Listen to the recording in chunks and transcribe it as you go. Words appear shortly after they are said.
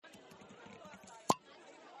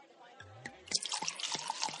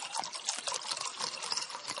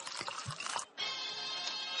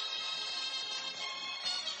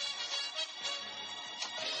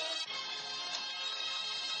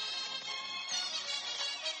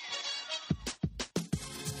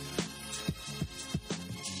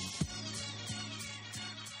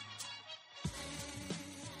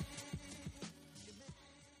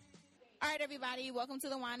everybody. Welcome to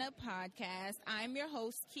the Wine Up Podcast. I'm your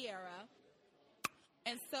host, Kiara.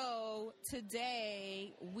 And so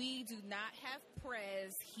today we do not have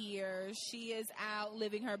Prez here. She is out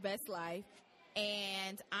living her best life.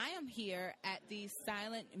 And I am here at the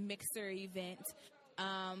Silent Mixer event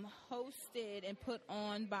hosted and put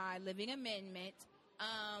on by Living Amendment.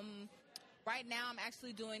 Right now I'm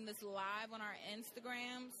actually doing this live on our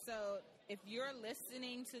Instagram. So if you're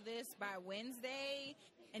listening to this by Wednesday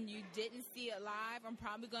and you didn't see it live, I'm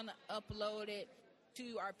probably going to upload it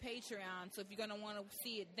to our Patreon. So if you're going to want to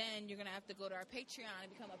see it then, you're going to have to go to our Patreon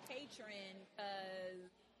and become a patron because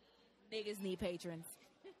niggas need patrons.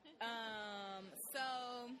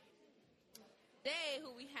 So today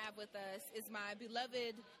who we have with us is my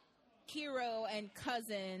beloved hero and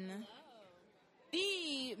cousin,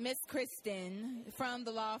 the Miss Kristen from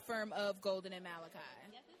the law firm of Golden and Malachi.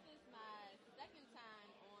 Yes, this is my second time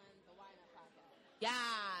on the Wine Up Podcast.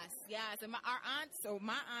 Yes. And our aunts, so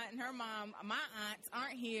my aunt and her mom, my aunts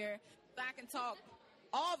aren't here, so I can talk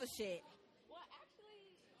all the shit. Well,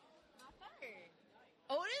 actually, my third.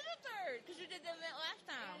 Oh, it is a third, because you did the event last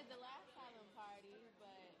time. I did the last Harlem party,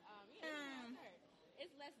 but it's my third.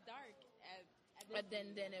 It's less dark at But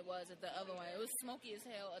then it was at the other one. It was smoky as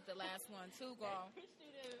hell at the last one too, girl. We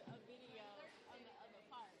shooted a video on the other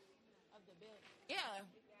part of the building. Yeah.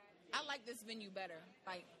 I like this venue better,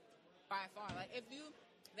 like, by far. Like,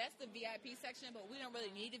 that's the VIP section, but we don't really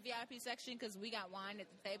need the VIP section because we got wine at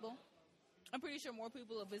the table. I'm pretty sure more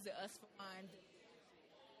people will visit us for wine.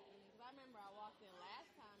 I remember I walked in last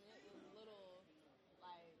time, it was a little,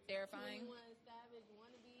 like, terrifying. 21 Savage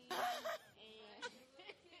wannabe, and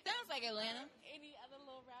sounds like Atlanta. Any other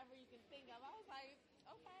little rapper you can think of. I was like,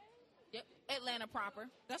 okay. Yep, Atlanta proper.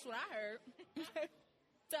 That's what I heard.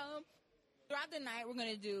 So, throughout the night, we're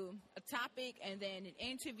going to do a topic and then an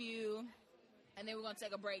interview, and then we're going to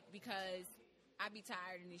take a break because I be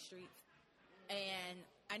tired in these streets, and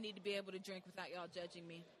I need to be able to drink without y'all judging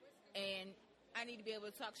me, and I need to be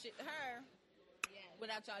able to talk shit to her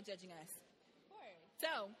without y'all judging us. Of course.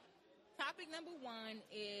 So, topic number 1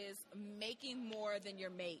 is making more than your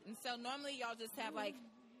mate. And so normally y'all just have like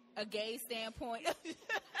a gay standpoint.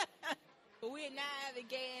 But we now have a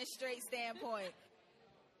gay and straight standpoint.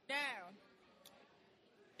 Now,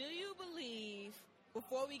 do you believe,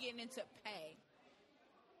 before we get into pay,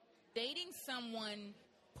 dating someone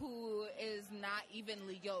who is not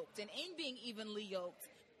evenly yoked, and in being evenly yoked,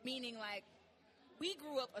 meaning like we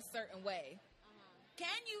grew up a certain way. Can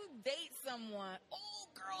you date someone? Oh,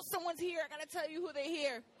 girl, someone's here. I gotta tell you who they're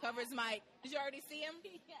here. Covers mic. Did you already see him?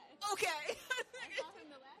 Yes. Okay. I saw him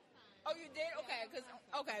the last time. Oh, you did? Okay,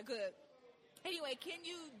 okay, good. Anyway, can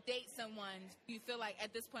you date someone you feel like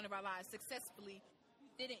at this point of our lives successfully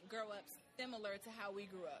didn't grow up similar to how we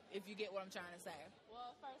grew up? If you get what I'm trying to say.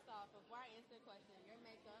 Well, first off, before I answer the question, your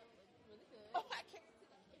makeup looks really good. Oh, I can't.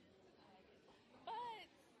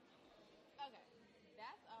 But okay.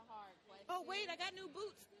 That's a hard question. Oh, wait, I got new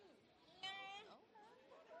boots. Okay.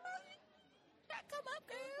 Come up,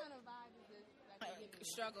 girl. What kind of vibe is this that you're giving me?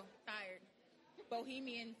 Struggle. Tired.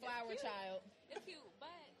 Bohemian flower child. It's cute, but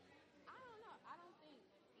I don't know. I don't think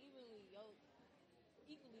equally yoked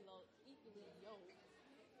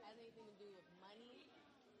has anything to do with money.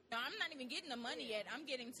 No, I'm not even getting the money yet. I'm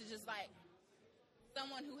getting to just like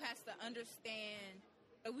someone who has to understand.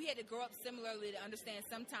 We had to grow up similarly to understand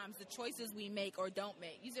sometimes the choices we make or don't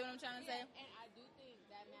make. You see what I'm trying to say? And I do think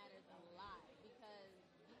that matters a lot because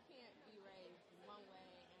you can't be raised one way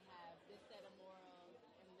and have this set of morals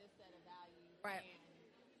and this set of values. Right.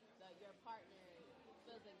 And your partner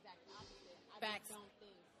feels the exact opposite. I just don't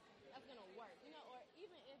think that's going to work. You know, or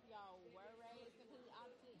even if y'all were raised completely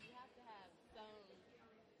opposite, you have to have some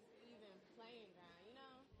even playing ground, you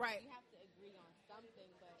know? Right. You have to agree on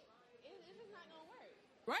something, but it's just not going to work.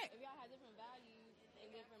 Right. If y'all have different values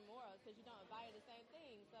and different morals, because you don't value the same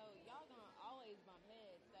thing, so y'all gonna always bump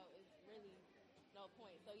heads. So it's really no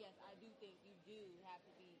point. So yes, I do think you do have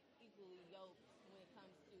to be equally yoked when it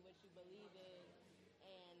comes to what you believe in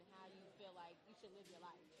and how you feel like you should live your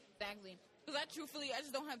life. Exactly. Because I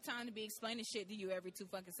just don't have time to be explaining shit to you every 2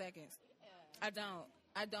 fucking seconds. Yeah.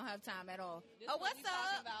 I don't have time at all. This oh, what's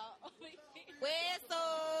up? What's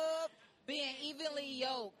up? Being evenly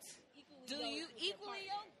yoked. Do you equally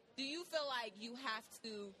yoked? Do you feel like you have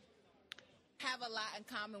to have a lot in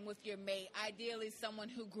common with your mate? Ideally, someone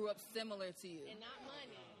who grew up similar to you. And not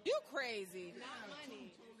money. You crazy. Not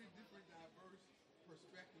money. Two totally different, diverse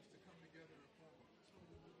perspectives to come together and form a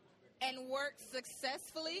totally new perspective. And work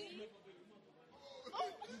successfully?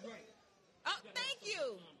 Oh, thank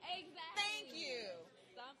you. Exactly. Thank you.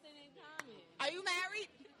 Something in common. Are you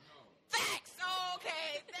married? No. Facts.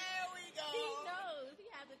 Okay, there we go. He knows. He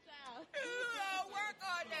has a child. Work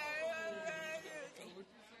on that. So what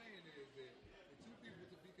you're saying is that for two people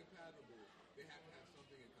to be compatible, they have to have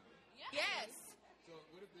something in common. Yes. So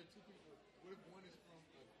what if there are two people? What if one is from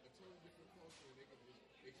a totally different culture and they can just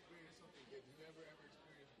experience something they've never ever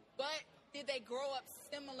experienced before? But did they grow up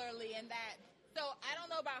similarly in that? So I don't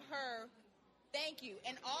know about her. Thank you.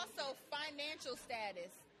 And also financial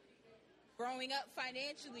status. Growing up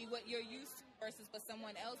financially, what you're used to versus what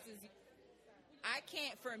someone else is. I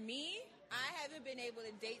can't, for me, I haven't been able to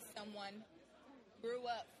date someone who grew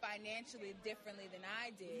up financially differently than I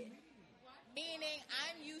did. Meaning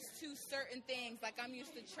I'm used to certain things, like I'm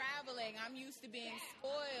used to traveling, I'm used to being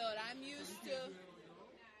spoiled, I'm used to...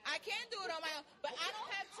 I can do it on my own, but I don't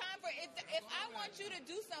have time for it. If I want you to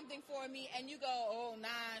do something for me and you go, oh,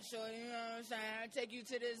 nah, sure, you know what I'm saying, I'll take you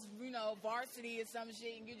to this, varsity or some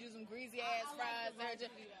shit and get you some greasy-ass fries. I like the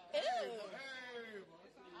Ew.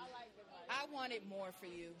 I like the vibe. I wanted more for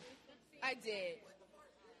you. I did.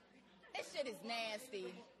 That shit is nasty.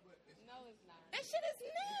 No, it's not. That shit is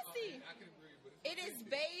nasty. I can agree, but It is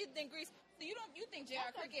bathed in grease. So you think J.R.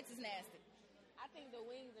 Crickets is nasty? I think the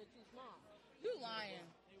wings are too small. You lying.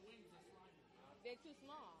 They're too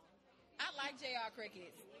small. I like J.R.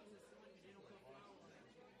 Crickets.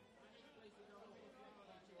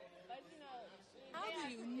 But How do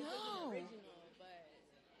you know? Original, but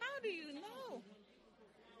How do you know?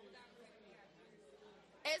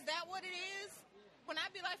 Is that what it is? When I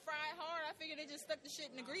be like fried hard, I figure they just stuck the shit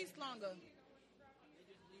in the grease longer.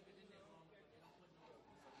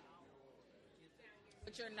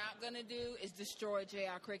 What you're not gonna do is destroy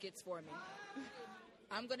J.R. Crickets for me.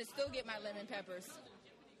 I'm gonna still get my lemon peppers.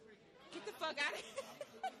 Get the fuck out of here.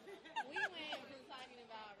 we went from talking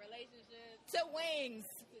about relationships To wings.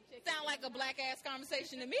 to chicken. Sound like a black ass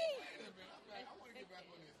conversation to me. wait a minute, I want to get back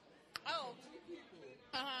on this. Oh, Two people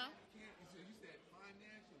uh-huh. can't. So you said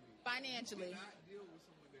financially. Financially. Cannot deal with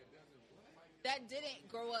someone that doesn't what? That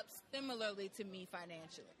didn't grow up similarly to me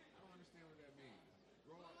financially. I don't understand what that means.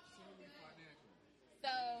 Grow up similarly financially.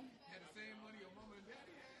 So, Had the same money your mama and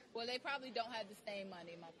daddy had. well, they probably don't have the same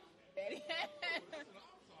money my daddy. That's what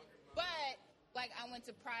I'm talking about. But, like, I went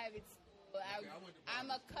to private school. I went to I'm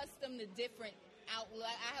private accustomed to different outlook.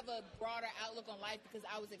 I have a broader outlook on life because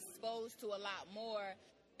I was exposed to a lot more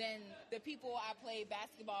than the people I played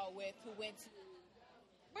basketball with who went to...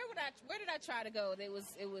 Where did I try to go? It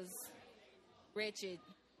was Richard.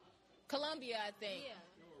 Columbia, I think. Yeah.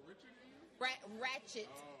 Yo, Richard in you? Ratchet.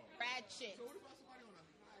 Oh. Ratchet. So what about somebody on a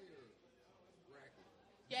higher bracket?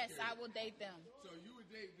 Yes, Okay. I will date them. So you would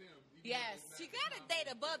date them? even Yes, though you it's not- gotta date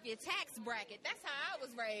above your tax bracket. That's how I was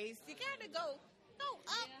raised. You gotta go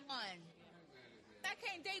up one. I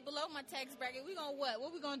can't date below my tax bracket. We gonna what?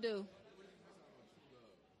 What we gonna do?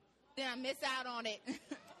 Then I miss out on it.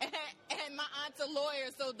 And my aunt's a lawyer,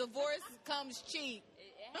 so divorce comes cheap.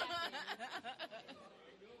 It happens.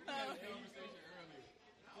 We had a conversation earlier.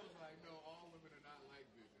 I was like, no, all women are not like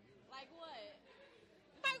this. And he was Like what?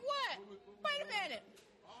 Like what? Wait a minute.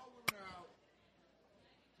 all women are out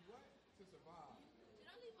to what? To survive.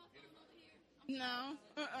 No.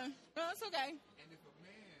 No, it's okay. And if a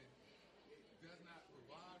man does not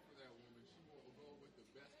provide for that woman, she will go with the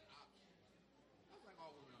best option. That's like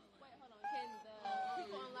all women are like. Wait, hold on. Can the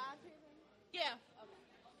people on live hear me? Yeah. Okay.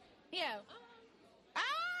 Yeah.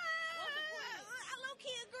 I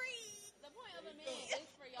low-key agree. The point of a man is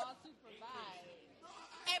for y'all to provide.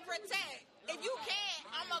 And protect. If you can't,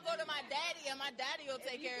 I'm gonna go to my daddy, and my daddy will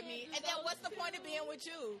take care of me. And then what's the point of being with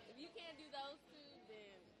you? If you can't do those two,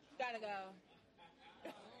 then Gotta go.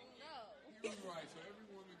 no. He was right. So every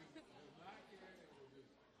woman does not care and will just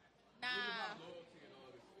Nah. about loyalty and all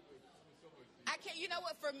this. It's so much deeper. I can't. You know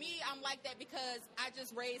what? For me, I'm like that because I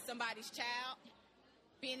just raised somebody's child.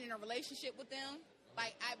 Being in a relationship with them,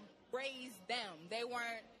 like I raised them. They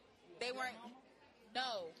weren't.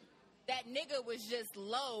 No, that nigga was just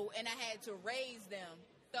low, and I had to raise them.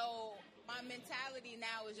 So my mentality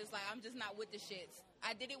now is just like I'm just not with the shits.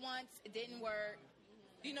 I did it once. It didn't work.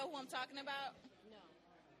 Do you know who I'm talking about? No.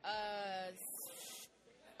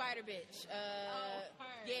 Spider bitch.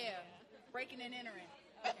 Her. Yeah, breaking and entering.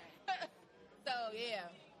 Okay. So yeah.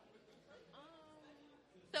 Um,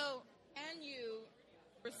 So can you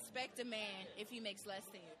respect a man if he makes less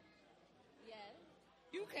than you? yes.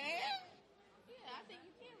 You can. Yeah, I think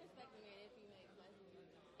you can respect a man if he makes less than you.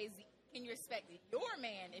 Can you respect your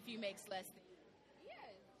man if he makes less than you?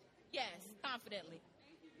 Yes. Yes, confidently.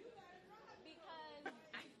 Because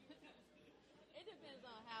it depends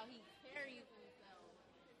on how he carries himself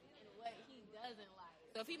and what he doesn't like.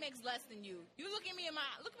 So if he makes less than you look me in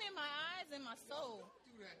my eyes and my soul.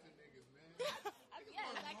 Do that to niggas, man.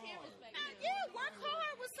 Yes, I can respect him. Yeah, work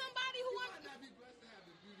hard with somebody who You wants. might not be blessed to have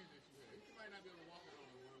the beauty that you have. You might not be able to walk out on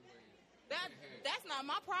the runway. That's not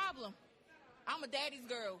my problem. I'm a daddy's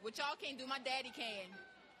girl. What y'all can't do, my daddy can.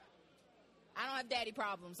 I don't have daddy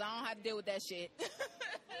problems. I don't have to deal with that shit. Yeah,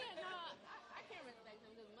 no, I can respect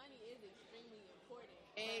him because money is extremely important.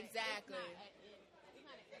 but Exactly. It's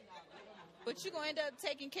not an end all. But you gonna end up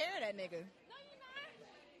taking care of that nigga. No, you're not.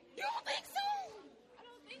 You don't think so? I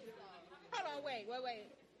don't think so. Hold on, wait.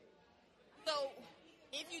 So,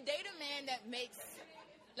 if you date a man that makes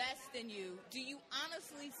less than you, do you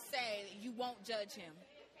honestly say that you won't judge him?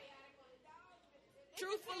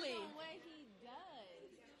 Truthfully, Depends on what he does.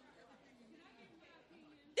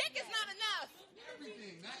 dick is not enough.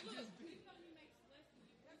 Everything, not just dick.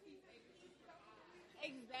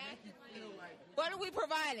 Exactly. Feel like What are we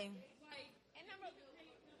providing? And number, thank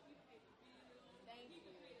you.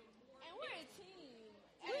 And we're a team.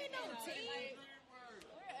 We ain't no You team. like,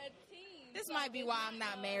 we're a team. This So might be it's why I'm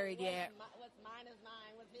not no married yet. What's mine is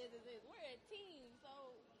mine. What's his is his. We're a team. So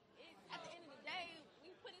at the end of the day, we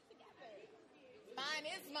put it together. Mine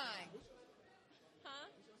is mine. Huh?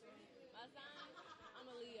 My sign? I'm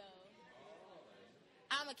a Leo.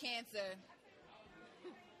 I'm a Cancer.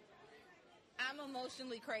 I'm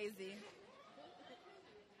emotionally crazy.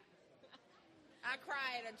 I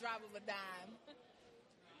cry at a drop of a dime.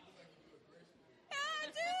 I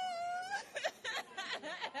do.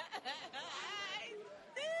 I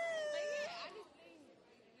do. But yeah, I just think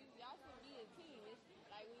y'all should be a team. It's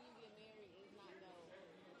like when you get married, it's not no,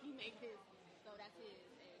 he make this, so that's his,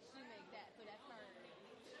 and she make that, so that's hers.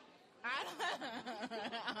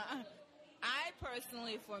 I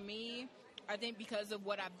personally, for me, I think because of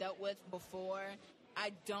what I've dealt with before,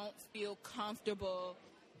 I don't feel comfortable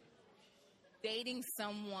dating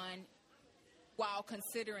someone while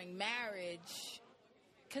considering marriage.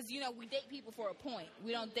 Because, we date people for a point.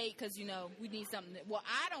 We don't date because, we need something.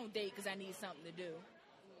 I don't date because I need something to do.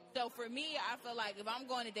 So for me, I feel like if I'm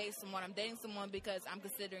going to date someone, I'm dating someone because I'm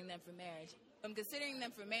considering them for marriage. If I'm considering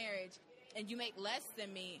them for marriage and you make less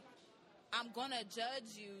than me, I'm going to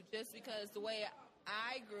judge you just because the way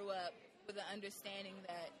I grew up with the understanding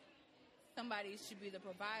that somebody should be the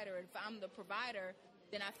provider. If I'm the provider,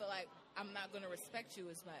 then I feel like I'm not going to respect you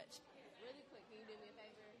as much. Really quick, can you do me a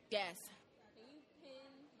favor? Yes. Can you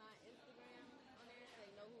pin my Instagram on there so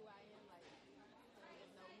they know who I am? Like, so they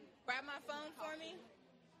just know who. Grab my phone for me.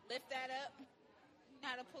 Lift that up.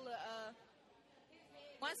 How to pull a...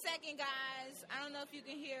 1 second, guys. I don't know if you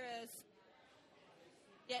can hear us.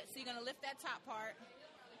 Yeah, so you're going to lift that top part.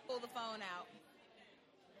 Pull the phone out.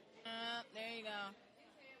 There you go.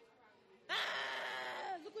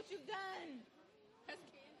 Look what you've done. That's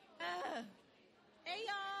Candy. Hey,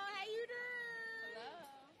 y'all. How you doing? Hello.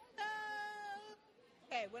 Hello.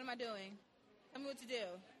 Okay, what am I doing? Tell me what to do.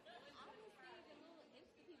 I always see the little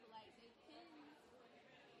Insta people like they pin the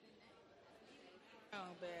name.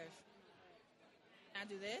 Oh, bears. Can I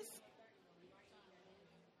do this?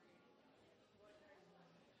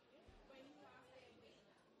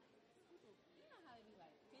 You know how they be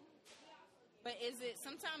like pinning? But is it...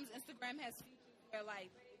 Sometimes Instagram has features where,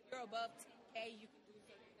 like, if you're above 10K, you can do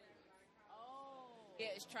certain things. Oh.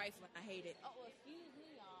 Yeah, it's trifling. I hate it. Oh, well, excuse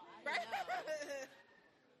me, y'all. I Right? didn't know.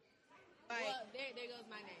 Like, Well, there goes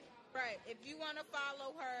my name. right. If you want to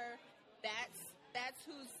follow her, that's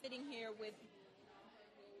who's sitting here with...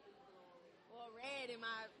 Well, red in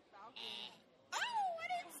my Falcon. Oh, I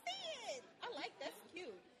didn't see it. I like that's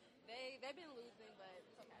cute. They've been losing, but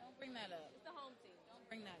it's okay. Don't bring that up. It's the home team. Don't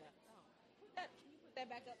bring that up. Can you put that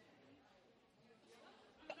back up?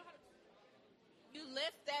 You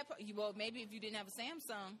lift that. Well, maybe if you didn't have a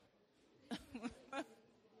Samsung.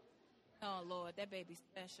 Oh Lord, that baby's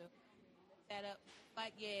special. That up,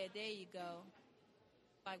 like yeah, there you go.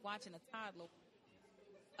 Like watching a toddler.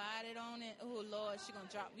 Slide it on it. Oh Lord, she gonna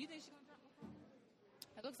drop. You think she gonna drop?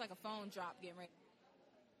 It looks like a phone drop getting ready.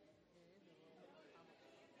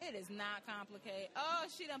 It is not complicated. Oh,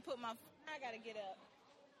 she done put my. I gotta get up.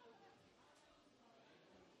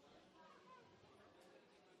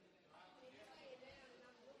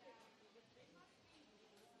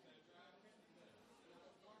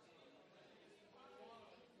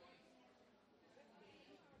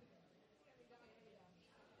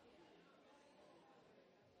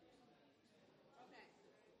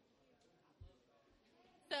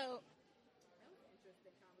 So,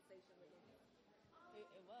 Interesting conversation with him.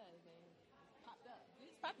 It was, and popped up.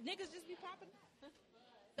 niggas just be popping.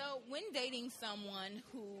 So, when dating someone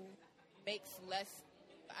who makes less,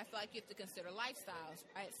 I feel like you have to consider lifestyles,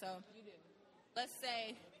 right? So, You do. let's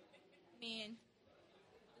say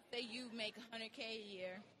you make 100K a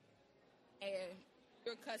year, and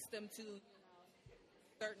you're accustomed to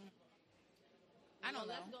certain. I don't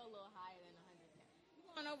know. Let's go a little higher than 100K. You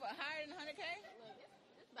going over higher than 100K? Look,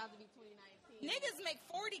 it's about to be 2019. Niggas make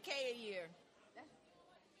 40K a year. That's,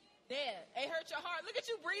 Yeah, it hurt your heart. Look at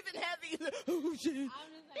you breathing heavy. Oh shit. I'm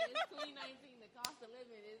just saying, it's 2019. The cost of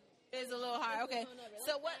living is, It's a little high. Okay. Let's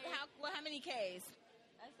go So over. how many Ks?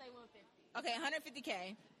 let's say 150. Okay,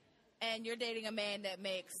 150K, and you're dating a man that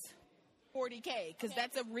makes 40K because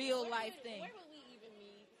that's a real life thing. Where would we even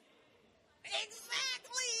meet?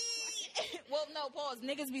 Exactly. Well, no, pause.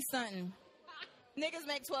 Niggas be stunting. Niggas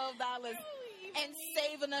make $12 and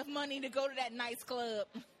save enough money to go to that nice club.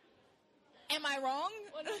 Am I wrong?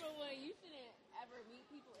 Well, number one, you shouldn't ever meet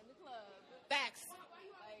people in the club. Facts.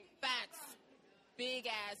 Like, Facts. Big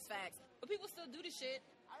ass facts. But people still do this shit.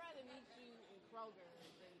 I'd rather meet you in Kroger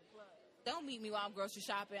than the club. Don't meet me while I'm grocery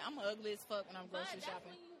shopping. I'm ugly as fuck when I'm But grocery that's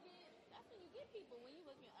shopping. that's when you get people, when you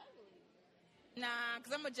looking ugly. Nah,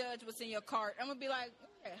 because I'm going to judge what's in your cart. I'm going to be like,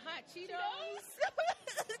 okay, hot Cheetos?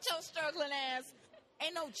 Your struggling ass.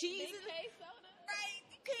 Ain't no cheese Big in it. K soda. Right?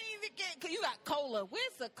 You can't even get, because you got cola.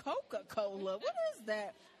 Where's the Coca-Cola? What is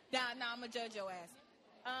that? Nah, I'm going to judge your ass.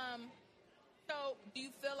 So do you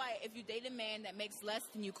feel like if you date a man that makes less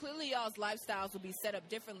than you, clearly y'all's lifestyles will be set up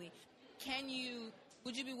differently.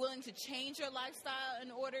 Would you be willing to change your lifestyle in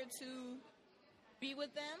order to be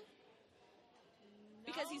with them?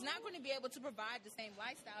 Because he's not going to be able to provide the same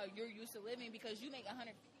lifestyle you're used to living because you make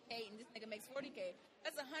 150K and this nigga makes 40K.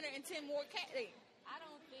 That's 110 more K. I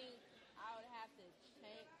don't think I would have to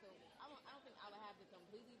change. So I don't think I would have to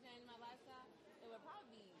completely change my lifestyle. It would probably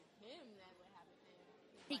be him that would have to change.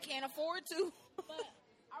 He can't afford to. But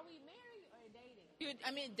are we married or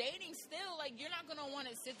dating? Dating still, like, you're not going to want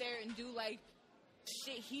to sit there and do, like,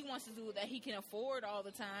 shit he wants to do that he can afford all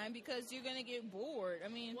the time because you're going to get bored. I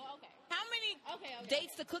mean, Well, okay. how many Okay.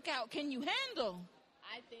 dates to cookout can you handle?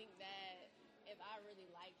 I think that if I really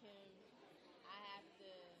like him, I have to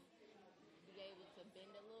be able to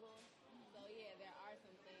bend a little. So yeah, there are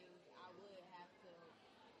some things I would have to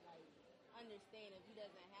like understand. If he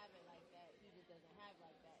doesn't have it like that, he just doesn't have it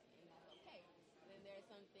like that, and that's okay. Then there's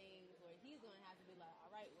some things where he's gonna have to be like,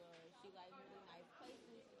 all right, well, she likes really nice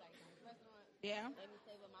places, she likes nice restaurants. Yeah. Let me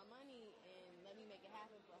save up my money and let me make it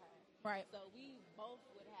happen for her. Right. So we both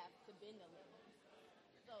would have to bend a little.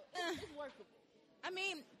 So it's workable. I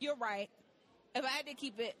mean, you're right. If I had to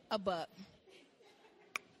keep it a buck,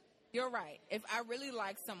 you're right. If I really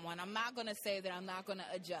like someone, I'm not going to say that I'm not going to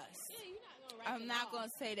adjust. Yeah, you're not gonna write I'm not going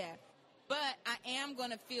to say that. But I am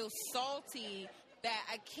going to feel salty that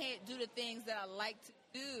I can't do the things that I like to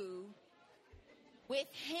do with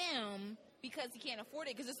him because he can't afford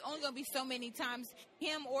it. Because it's only going to be so many times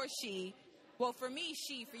him or she. Well, for me,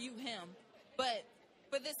 she. For you, him. But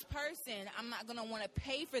for this person, I'm not going to want to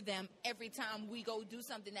pay for them every time we go do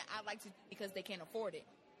something that I like to do because they can't afford it.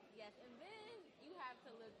 Yes, and then you have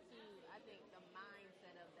to look to, I think, the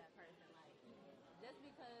mindset of that person. Like, just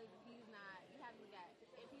because he's not, you have to look at,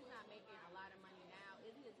 if he's not making a lot of money now,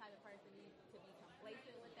 is he the type of person to be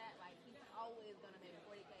complacent with that? Like, he's always going to make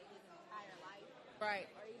 40K his entire life? Right.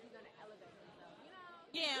 Or is he going to elevate himself? You know?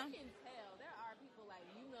 Yeah. You can tell. There are people like,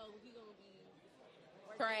 he's going to be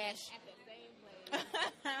working Trash. at the same place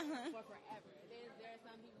for forever. Then there are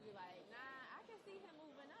some people who be like, nah, I can see him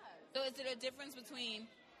moving up. So is it a difference between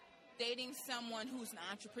dating someone who's an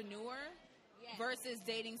entrepreneur Yes. versus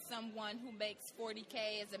dating someone who makes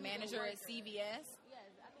 40K as a manager at CVS? Yes,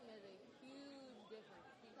 I think there's a huge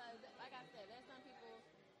difference because, like I said, there's some people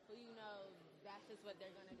who that's just what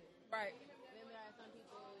they're gonna do. Right. Then there are some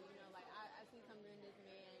people, like I see something in this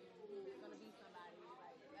man who's gonna be somebody.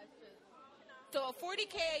 Like that's just So a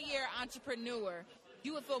 40K a year entrepreneur,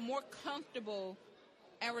 you would feel more comfortable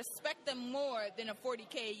and respect them more than a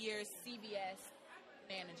 40K a year CVS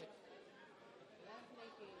manager. let's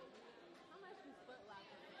make it. How much is Foot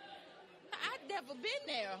Locker? I've never been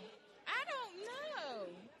there. I don't know.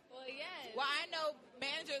 Well, yes. Well, I know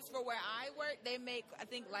managers for where I work, they make, I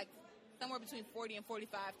think, like somewhere between 40 and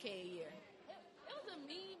 45K a year. It was a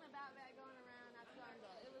meme about that going around not too long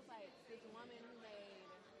ago. It was like this woman who made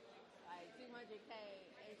like 200K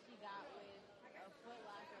and she got with a Foot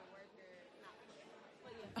Locker worker, not but yeah,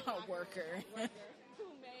 Foot A Locker worker. who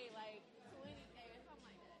made like 20K or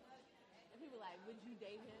something like that. And people were like, would you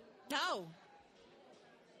date him? No.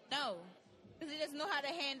 Because he doesn't know how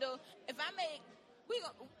to handle. If I make,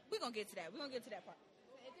 we're gonna get to that. We're gonna get to that part.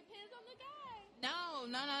 It depends on the guy. No.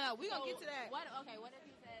 We're gonna get to that. What if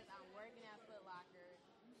he says I'm working at Foot Locker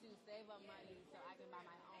to save up money so I can buy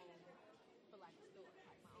my own Foot Locker store,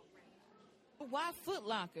 like my own franchise? But why Foot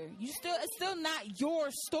Locker? It's still not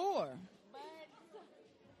your store. But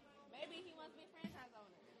maybe he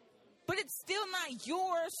it's still not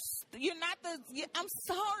yours. You're not I'm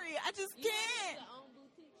sorry. I just You can't. want your own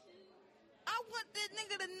boutique shoes? I want that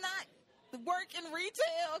nigga to not work in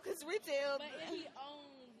retail because retail. But if he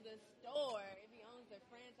owns the store, if he owns the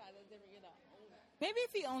franchise, it's different. You're the owner. Maybe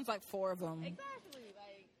if he owns like 4 of them. Exactly.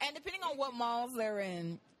 Like, And depending on what malls they're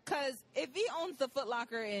in. Because if he owns the Foot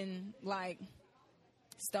Locker in like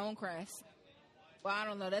Stonecrest, well, I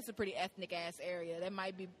don't know. That's a pretty ethnic ass area. That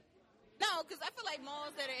might be. No, because I feel like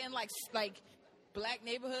malls that are in like black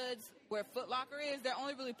neighborhoods where Foot Locker is, they're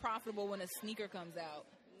only really profitable when a sneaker comes out.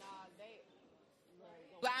 nah, they.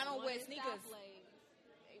 But I don't wear sneakers.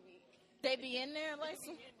 They be in there like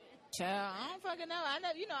some. Child, I don't fucking know. I know,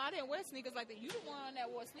 I didn't wear sneakers like that. You the one that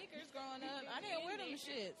wore sneakers growing up. I didn't wear them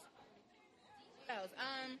shits. What else?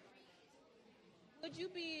 Would you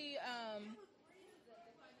be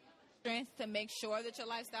strength to make sure that your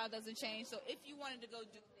lifestyle doesn't change? So if you wanted to go do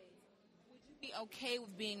things, would you be okay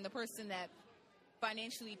with being the person that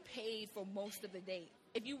financially paid for most of the date?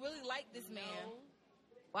 If you really like this man,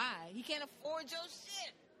 why? He can't afford your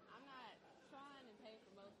shit. I'm not trying to pay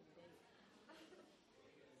for most of the days.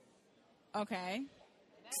 Okay.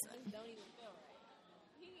 That just don't even feel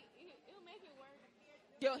right. He'll make it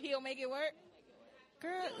work. He'll make it work?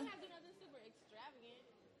 Girl. You don't have to do nothing super extravagant.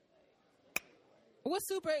 What's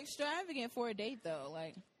super extravagant for a date, though?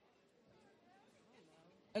 Like,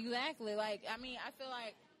 exactly. Like, I mean, I feel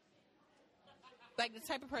like the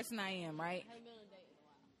type of person I am, right? I haven't been on a date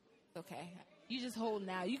in a while. Okay. You just hold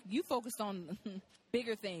now. You focused on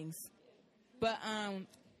bigger things. But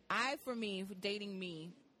for me, dating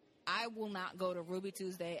me, I will not go to Ruby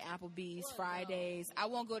Tuesday, Applebee's, Fridays. I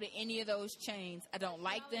won't go to any of those chains. I don't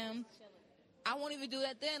like them. I won't even do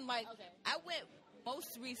that then. Like, Okay. I went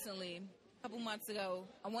most recently, a couple months ago,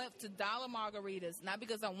 I went to Dollar Margaritas, not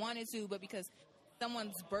because I wanted to, but because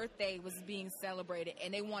someone's birthday was being celebrated,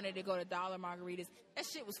 and they wanted to go to Dollar Margaritas. That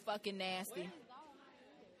shit was fucking nasty.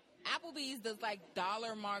 Applebee's does, like,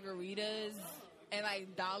 dollar margaritas and,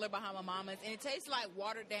 like, dollar Bahama Mamas, and it tastes like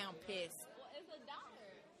watered-down piss. Well, it's $1.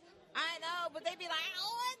 I know, but they be like,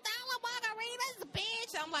 oh, it's dollar margaritas,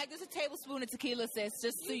 bitch. I'm like, there's a tablespoon of tequila, sis,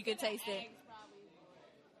 just so you can taste it.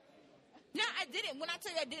 No, I didn't. When I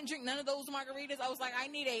tell you I didn't drink none of those margaritas, I was like, I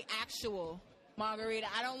need a actual margarita.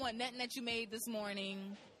 I don't want nothing that you made this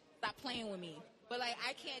morning. Stop playing with me. But, like,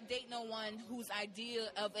 I can't date no one whose idea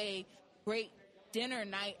of a great dinner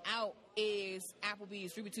night out is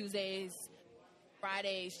Applebee's, Ruby Tuesdays,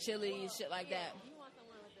 Fridays, Chili's, shit like that. You want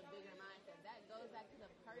someone with a bigger mindset. That goes back to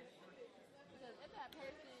the person. Because if that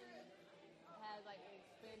person has, like, an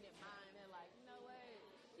expanded mind, they're like, you know what?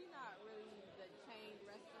 She's not really the chain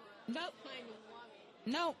restaurant Nope. kind of woman.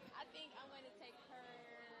 Nope. I think I'm going to take her,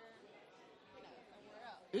 somewhere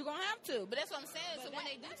else. You're going to have to. But that's what I'm saying. But So when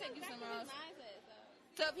they do that take you goes back somewhere to else. his mindset, so.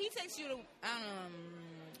 So if he takes you to,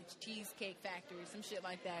 Cheesecake Factory, some shit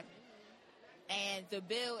like that, and the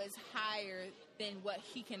bill is higher than what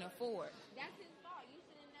he can afford. That's his fault. You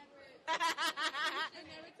should have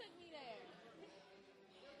never took me there.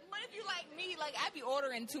 What if you like me? Like, I be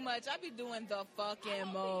ordering too much. I be doing the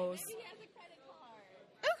fucking most. Maybe he has a credit card.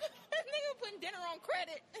 Nigga putting dinner on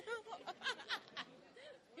credit.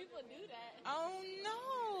 People do that. Oh,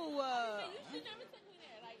 no. You should never took me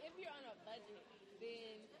there. Like, if you're on a budget,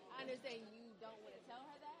 then I understand you don't want to tell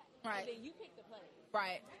her that. Right. Then you pick the place.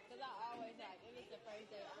 Right. Because I always, like, if it's the first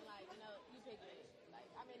date, I'm like, no, you pick it. Like,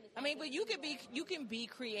 I'm in the I mean, but you can be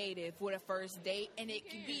creative with a first date, and it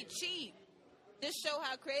can be cheap. Just show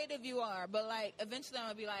how creative you are. But, like, eventually I'm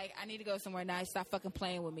going to be like, I need to go somewhere nice. Stop fucking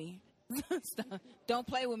playing with me. Don't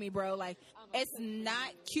play with me, bro. Like, it's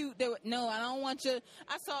not cute. No, I don't want you.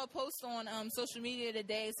 I saw a post on social media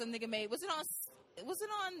today. Some nigga made, was it on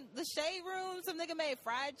the Shade Room? Some nigga made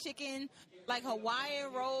fried chicken, like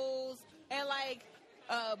Hawaiian rolls, and like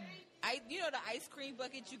the ice cream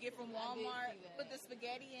bucket you get from Walmart with the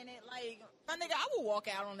spaghetti in it. Like, my nigga, I will walk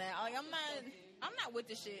out on that. Like, I'm not with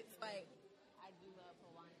the shit. Like, I do love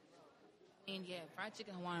Hawaiian rolls. and yeah, fried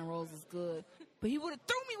chicken Hawaiian rolls is good. But he would have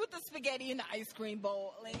threw me with the spaghetti in the ice cream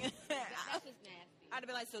bowl. Like, That's just nasty. I'd have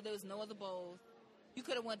been like, so there was no other bowls. You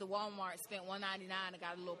could have went to Walmart, spent $1.99, and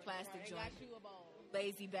got a little plastic Right, joint. got you a bowl.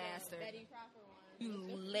 Lazy bastard. Betty Crocker one.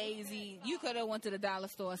 You lazy. You could have went to the dollar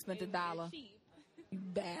store and spent $1. Cheap. You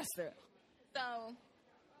bastard. So,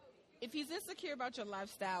 if he's insecure about your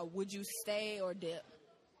lifestyle, would you stay or dip?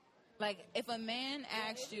 Like, if a man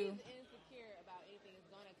asked If you... he's insecure about anything, it's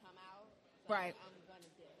going to come out. So Right. I'm going to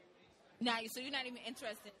dip. Now, so you're not even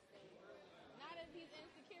interested. Not if he's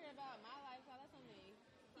insecure about my lifestyle. That's something he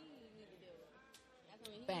needs to deal with. That's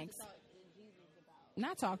something he Thanks. needs to talk to Jesus about.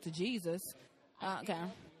 Not talk to Jesus. Okay.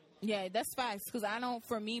 Yeah, that's facts. Because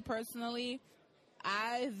for me personally,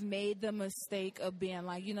 I've made the mistake of being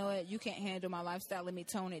like, you know what, you can't handle my lifestyle. Let me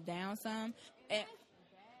tone it down some. And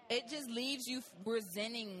it just leaves you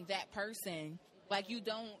resenting that person. Like you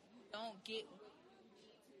don't get what you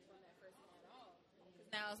need from that person at all.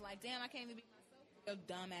 Now it's like, damn, I can't even be myself. Yo,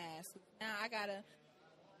 dumbass. Now I gotta.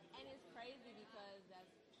 And it's crazy because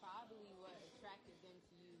that's probably what attracted them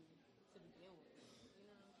to you to begin with. You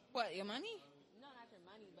know? What, your money? No, not your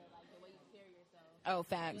money, but like the way you carry yourself. Oh,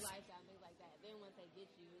 facts. Your lifestyle, things like that. Then once they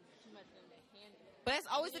get you, it's too much for them to handle. But that's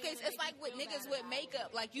always the case. It's like with niggas with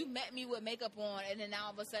makeup. Like, you met me with makeup on, and then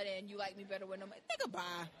now all of a sudden you like me better with no makeup. Nigga,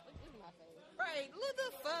 bye. This is my favorite. Right, what the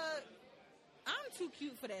fuck? I'm too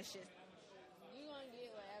cute for that shit. You gonna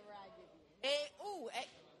get whatever I give you. Hey, ooh,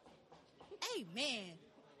 hey, man.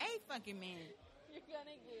 Hey, fucking man. You're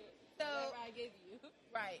gonna get So, whatever I give you.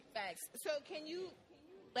 right, facts. So can you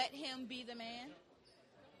let him be the man?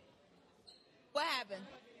 What happened?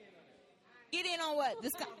 Get in on what?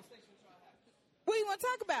 This what do you want to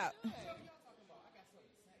talk about?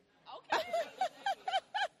 Okay.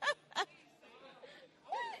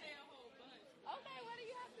 Okay, what do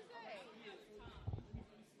you have to say?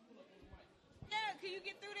 Yeah, can you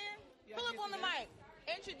get through there? Pull up on the mic.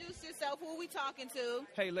 Introduce yourself. Who are we talking to?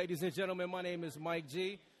 Hey, ladies and gentlemen, my name is Mike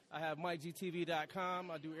G. I have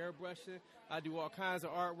MikeGTV.com. I do airbrushing. I do all kinds of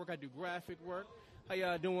artwork. I do graphic work. How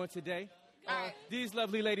y'all doing today? All right. These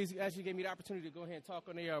lovely ladies actually gave me the opportunity to go ahead and talk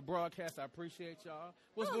on their broadcast. I appreciate y'all.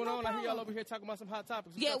 What's going no on? I hear y'all problem. over here talking about some hot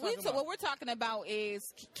topics. Yeah, what we're talking about is,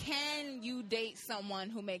 can you date someone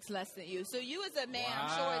who makes less than you? So you as a man,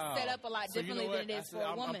 I'm sure it's set up a lot differently than it is for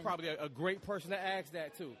a woman. I'm probably a great person to ask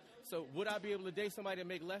that, too. So would I be able to date somebody that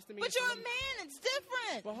make less than me? But you're a man. It's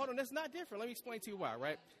different. But hold on, that's not different. Let me explain to you why,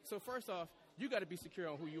 right? So first off, you got to be secure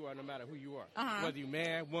on who you are no matter who you are. Uh-huh. Whether you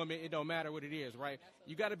man, woman, it don't matter what it is, right?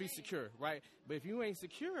 You got to be secure, right? But if you ain't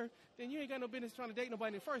secure, then you ain't got no business trying to date nobody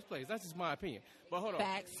in the first place. That's just my opinion. But hold on.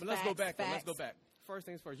 Facts, But let's go back. facts. Let's go back. First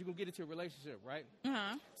things first, you're going to get into a relationship, right?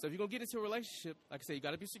 Uh-huh. So if you're going to get into a relationship, like I say, you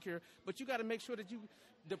got to be secure, but you got to make sure that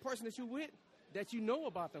the person that you with, that you know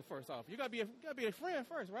about them first off. You got to be a friend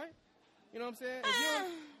first, right? You know what I'm saying? If you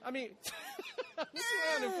don't, I mean, what you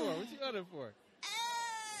running for? What you running for?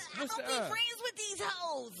 I don't be friends with these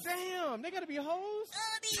hoes. Damn, they got to be hoes?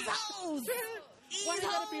 These hoes. Why they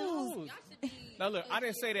got to be hoes? Y'all should be. Now look, I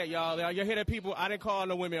didn't say that, y'all. You hear that, people? I didn't call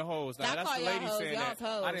no women hoes. Now, I that's call the y'all lady hoes. saying Y'all's that.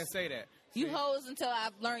 hoes. I didn't say that. You See? hoes until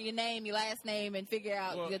I've learned your name, your last name, and figure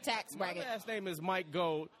out Well, your tax bracket. My last name is Mike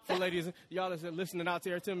Gold. For ladies, y'all that's listening out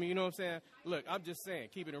there to me, you know what I'm saying? Look, I'm just saying,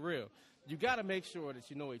 keeping it real. You got to make sure that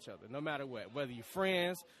you know each other, no matter what. Whether you're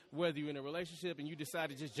friends, whether you're in a relationship, and you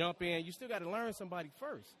decide to just jump in, you still got to learn somebody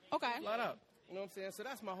first. Okay. Flat out. You know what I'm saying? So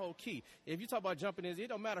that's my whole key. If you talk about jumping in, it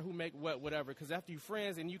don't matter who make what, whatever, because after you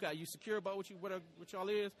friends and you secure about what y'all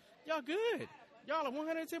is, y'all good. Y'all are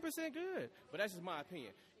 110% good. But that's just my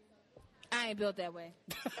opinion. I ain't built that way.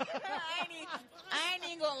 I ain't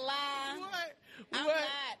even gonna lie. What?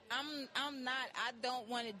 I'm not. I don't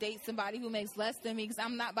want to date somebody who makes less than me because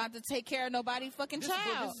I'm not about to take care of nobody's fucking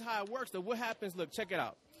child. This is how it works. Though, what happens? Look, check it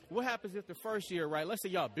out. What happens if the first year, right? Let's say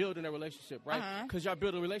y'all building a relationship, right? Because y'all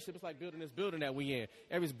building a relationship, it's like building this building that we in.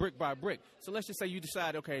 Everything's brick by brick. So let's just say you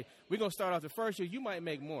decide, okay, we're gonna start off the first year. You might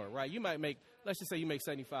make more, right? You might make. Let's just say you make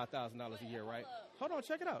 $75,000 a year, right? Hold on,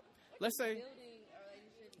 check it out. Let's say Building a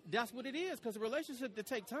relationship. that's what it is, because a relationship to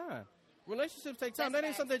take time. Relationships take time. That's That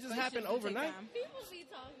ain't something that just facts. happened Relationships take overnight. time. People be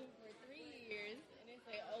talking for 3 years and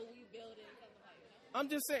they say, "Oh, we building something like that." I'm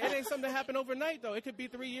just saying, it ain't something that happened overnight, though. It could be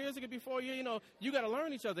 3 years, it could be 4 years. You know, you got to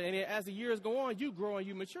learn each other, and as the years go on, you grow and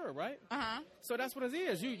you mature, right? So that's what it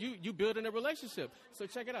is. You building a relationship. So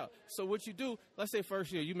check it out. So what you do? Let's say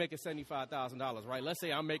first year you making $75,000, right? Let's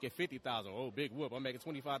say I'm making $50,000. Oh, big whoop! I'm making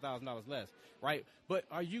 $25,000 less, right? But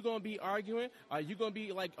are you gonna be arguing? Are you gonna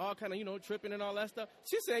be like all kind of tripping and all that stuff?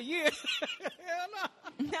 She said, yeah. Hell no.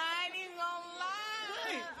 I ain't even gonna lie.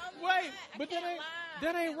 Wait, but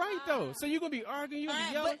that ain't right though. So you gonna be arguing, you gonna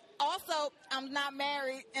be yelling. But also, I'm not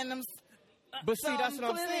married, and I'm. But see, so that's what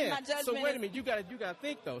I'm clearly saying. my judgment So wait a is- minute, you gotta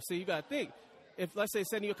think though. See, you gotta think. If let's say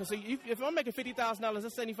because if I'm making $50,000,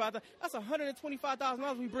 that's $75,000. That's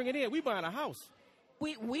 $125,000 we bring it in. We buying a house.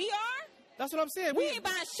 We are. That's what I'm saying. We ain't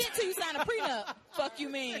buying shit till you sign a prenup. Fuck you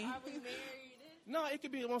mean? Are we married? No, it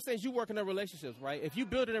could be. What I'm saying is you working in relationships, right? If you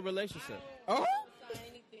building a relationship. Oh. Sign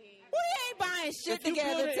anything. We ain't buying shit If you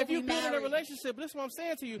together till if you we building a married. relationship, this is what I'm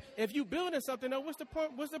saying to you. If you building something, though, what's the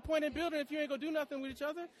point? What's the point in building if you ain't gonna do nothing with each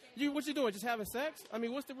other? What you doing? Just having sex? I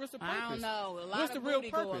mean, what's the purpose? I don't know. A lot What's of the real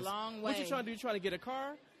booty go a purpose? long What you way. trying to do? You trying to get a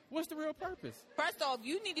car? What's the real purpose? First off,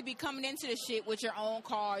 you need to be coming into the shit with your own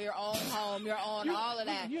car, your own home, your own all of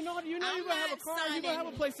that. You know you're going to have a car. You're going to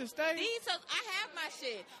have a place to stay. I have my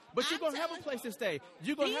shit. But you're going to have a place to stay.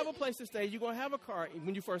 You're going to have a place to stay. You're going to have a car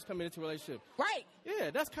when you first come into a relationship. Right.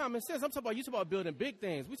 Yeah, that's common sense. You talk about building big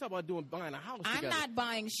things. We talk about buying a house together. I'm not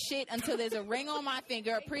buying shit until there's a ring on my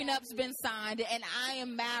finger, a prenup's been signed, and I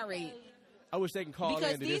am married. I wish they can call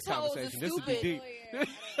because into this conversation. This would be deep.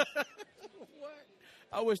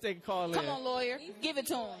 I wish they could call in. Come on, lawyer. Give it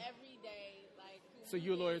to him. Every day, like. So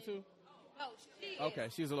you a lawyer too? Oh, she is. Okay,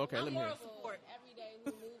 she's a lawyer. Okay, let me hear. Support. Every day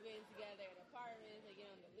we move in together in apartments. They get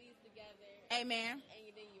on the lease together. Amen. And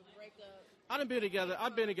then you break up.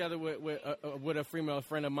 I've been together with a female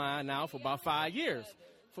friend of mine now for about 5 years.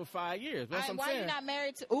 For 5 years. That's what I'm why saying. You not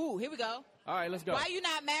married to? Ooh, here we go. All right, let's go. Why you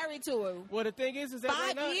not married to her? Well, the thing is that 5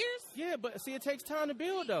 right now, years? Yeah, but see, it takes time to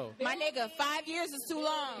build, though. My nigga, 5 years is too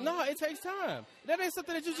long. No, it takes time. That ain't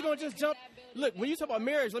something that you're just gonna just jump. Look, when you talk about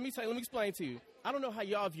marriage, let me explain to you. I don't know how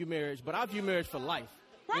y'all view marriage, but I view marriage for life.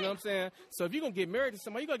 Right. You know what I'm saying? So if you're gonna get married to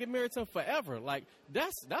somebody, you're gonna get married to them forever. Like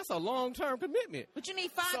that's a long-term commitment. But you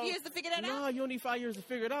need 5 years to figure that out? No, you don't need 5 years to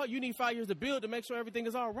figure it out. You need 5 years to build to make sure everything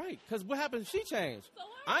is all right. Because what happens if she changed?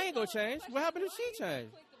 I ain't gonna change. What happens if she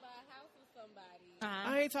changed?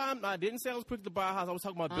 I didn't say I was quick to buy a house. I was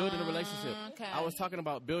talking about building a relationship. Okay. I was talking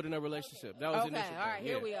about building a relationship. That was the initial all right, thing.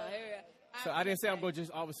 here Yeah. we are. So I didn't say I'm going to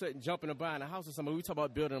just all of a sudden jump into buying a house or something. We talk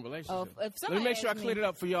about building a relationship. If Let me make sure I somebody cleared it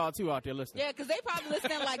up for y'all too out there listening. Yeah, because they probably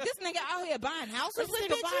listening like, this nigga out here buying houses with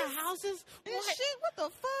bitches? Buying houses? This shit, what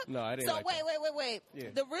the fuck? No, I didn't. So like wait. Yeah.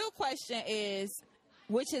 The real question is,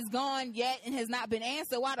 which has gone yet and has not been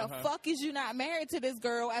answered. Why the fuck is you not married to this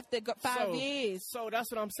girl after 5 years? So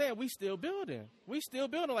that's what I'm saying. We still building.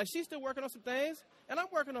 Like she's still working on some things, and I'm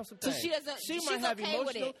working on some things. So she's might have okay emotional.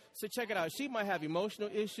 with it. So check it out. She might have emotional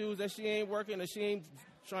issues that she ain't working, or she ain't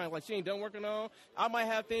done working on. I might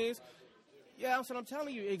have things. Yeah, that's what I'm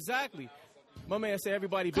telling you. Exactly. My man said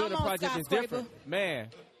everybody building a project is different. Man.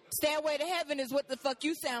 Stairway to Heaven is what the fuck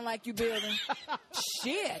you sound like you building.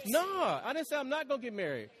 Shit. No, I didn't say I'm not going to get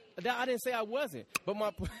married. I didn't say I wasn't. But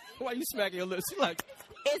why you smacking your lips? You like,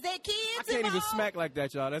 is there kids I can't involved? even smack like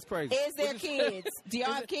that, y'all. That's crazy. Is there kids? Do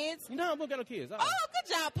y'all have kids? No, I'm going to get no kids. Oh,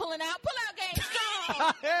 good job pulling out. Pull out game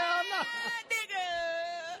strong. Hell no.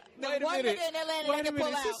 Nigga. Wait a minute. Nigga in Atlanta Wait that a can pull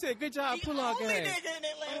minute. She out. said, good job, pull out game. The only nigga in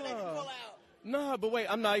Atlanta that can pull out. No, but wait,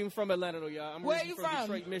 I'm not even from Atlanta, though, y'all. I'm Where originally you from from?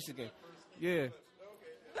 Detroit, Michigan. Yeah.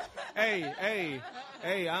 Hey,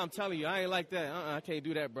 I'm telling you, I ain't like that. I can't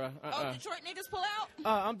do that, bro. Oh, Detroit niggas pull out?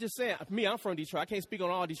 I'm just saying, I'm from Detroit. I can't speak on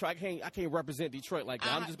all Detroit. I can't represent Detroit like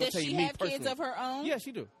that. I'm just going to tell you me personally. Does she have kids of her own? Yeah,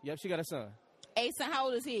 she do. Yep, she got a son. Asa, how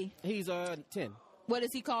old is he? He's 10. What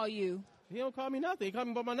does he call you? He don't call me nothing. He call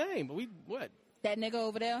me by my name. But what? That nigga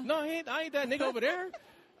over there? No, I ain't that nigga over there.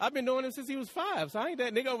 I've been knowing him since he was 5, so I ain't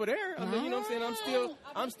that nigga over there. I mean, you know what I'm saying?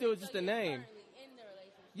 I'm still just a name.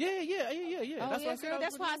 Yeah. Oh, That's what I said.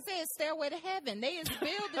 That's why I said Stairway to Heaven. They is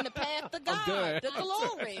building the path to I'm God, good. the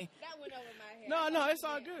glory. That went over my head. No, it's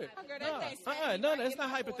all good. No, it's not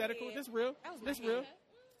hypothetical. This real. This real.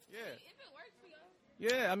 Yeah. If it works for y'all.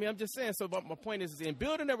 Yeah, I mean, I'm just saying. So, but my point is, in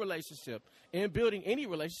building a relationship, in building any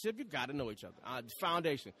relationship, you got to know each other.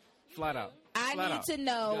 Foundation, flat out. I need to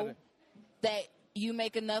know that you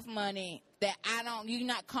make enough money that you're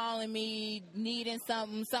not calling me needing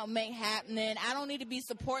something ain't happening. I don't need to be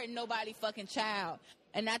supporting nobody fucking child.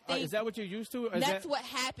 And I think is that what you're used to? That's what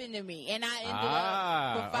happened to me. And I ended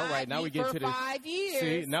up all right, now we get to the 5 years.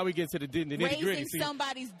 See, now we get to the nitty-gritty. Raising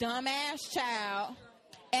somebody's dumbass child.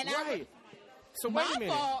 And right. So wait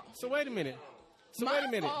a minute.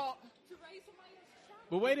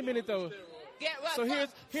 But wait a minute though. So here's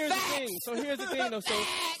the thing. Though.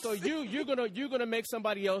 So you're gonna make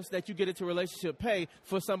somebody else that you get into a relationship pay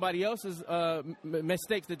for somebody else's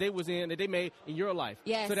mistakes that they made in your life.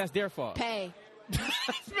 Yes. So that's their fault. Pay.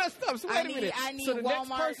 That's messed up. So wait a minute. I need so the Walmart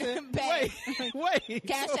next person, pay. wait.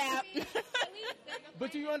 Cash out.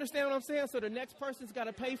 But do you understand what I'm saying? So the next person's got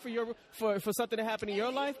to pay for something that happened in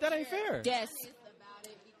your life. That ain't fair. Yes.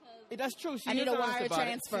 That's true. She I need is a honest wire about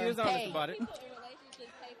transfer. It. She is honest about it. People in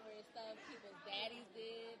relationships pay for stuff people's daddies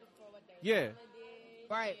did for what their Yeah. mama did.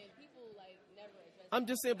 Right. And people never address I'm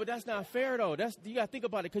just saying, but that's not fair though. You got to think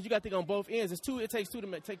about it because you got to think on both ends. It takes two to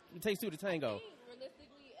tango.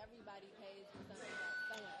 Realistically, everybody pays for something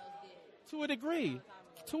that someone else did. To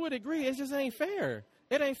a degree, it just ain't fair.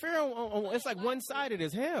 It ain't fair. It's like one-sided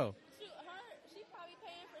as hell. She probably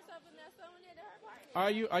paying for something that someone did to her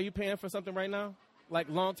partner. Are you paying for something right now? Like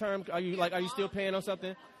long term? Are you still paying on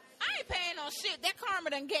something? I ain't paying on shit. That karma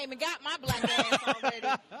done came and got my black ass already.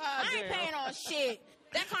 I ain't paying on shit.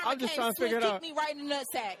 That karma I'm just came trying to figure it kicked out. me right in the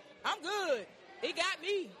nutsack. I'm good. It got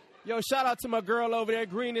me. Yo, shout out to my girl over there,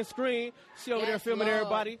 Green and Screen. She over there Yes, filming Lord.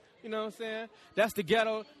 everybody. You know what I'm saying? That's the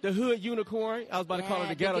ghetto, the hood unicorn. I was about to call her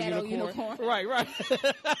the ghetto unicorn. Right.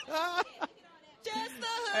 Just the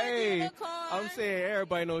hood Hey, unicorn. I'm saying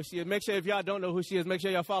everybody knows who she is. Make sure if y'all don't know who she is, make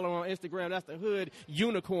sure y'all follow her on Instagram. That's the hood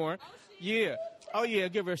unicorn. Yeah. Oh, yeah,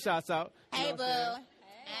 give her shouts out. You Hey, know what I'm saying? boo.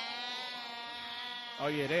 Oh,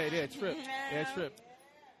 yeah, they're trip. They're trip.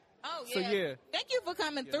 Oh, yeah. So, yeah. Thank you for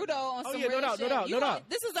coming through, though, on Oh, some yeah, real no doubt, no shit. doubt, You no know, doubt.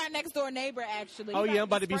 This is our next door neighbor, actually. Oh, You yeah, got I'm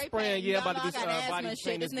about to me be spray spraying. painting. Yeah, I'm Y'all about to know be I got asthma body and shit.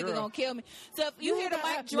 painting This this nigga girl. gonna kill me. So if you hear the mic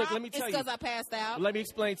Look, drop, let me it's tell you. because I passed out. Let me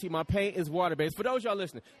explain to you. My paint is water-based. For those y'all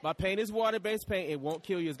listening, my paint is water-based paint. It won't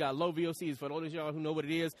kill you. It's got low VOCs. For those of y'all who know what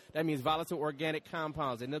it is, that means volatile organic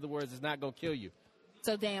compounds. In other words, it's not going to kill you.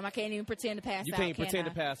 So damn, I can't even pretend to pass out. You can't pretend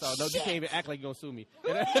to pass out. No, you Shit. can't even act like you're going to sue me. I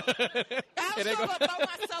was sure gonna throw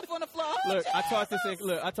myself on the floor. Look, I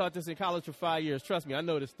taught this in college for 5 years. Trust me, I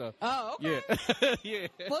know this stuff. Oh, okay. Yeah. Yeah.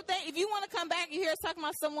 Well, if you want to come back, you hear us talking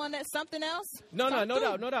about someone that's something else? No Come doubt,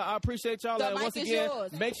 through. no doubt. I appreciate y'all. The And mic once is again,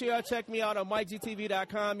 yours. make sure y'all check me out on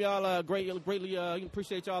MikeGTV.com. Y'all greatly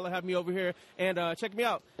appreciate y'all having me over here. And check me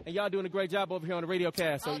out. And y'all doing a great job over here on the radio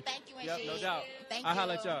cast. So, Oh, thank you, yep, no doubt. Thank I'll you.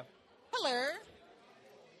 holler at y'all. Hello.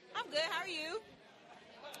 I'm good. How are you?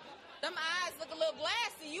 Them eyes look a little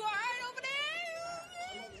glassy. You all right over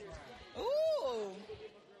there? Ooh.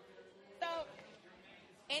 So,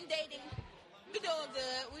 in dating, we doing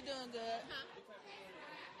good. We doing good.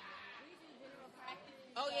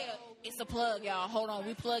 Oh, yeah. It's a plug, y'all. Hold on.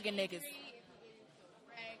 We plugging niggas.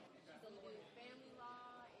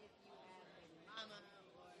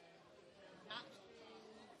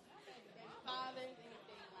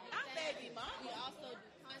 I'm baby mama. We also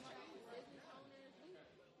do contracts, business owners. We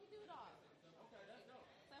do it all.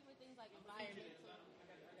 Except for things like environmental.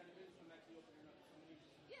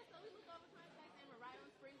 Yeah, so we look over contracts and we're right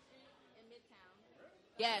on Spring Street in Midtown.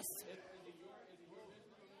 Yes.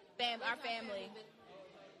 Our family.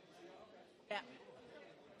 Yeah.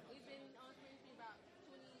 We've been on Spring Street about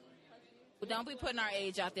 20 plus years. Well, don't be putting our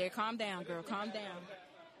age out there. Calm down, girl. Calm down.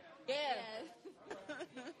 Yeah.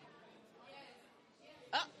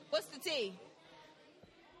 Oh, what's the tea?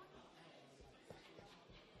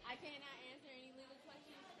 I cannot answer any legal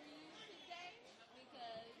questions for you today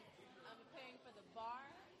because I'm preparing for the bar.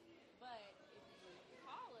 But if you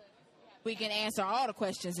call us, We can answer all the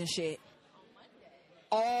questions and shit. on Monday.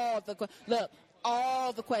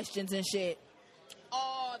 All the questions and shit.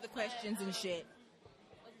 All the questions and shit.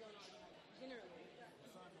 What's going on generally?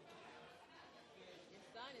 Your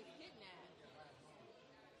son is kidnapped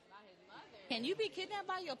by his mother. Can you be kidnapped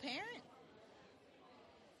by your parent?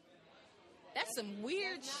 That's some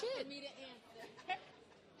weird Not shit. for me to answer.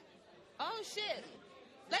 Oh shit.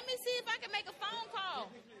 Let me see if I can make a phone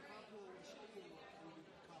call.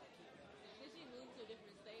 Did she move to a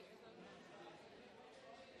different state or something?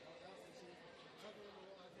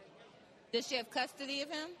 Does she have custody of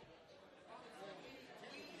him?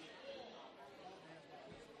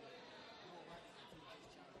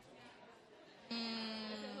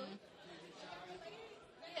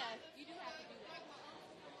 Yeah, you do have to do that.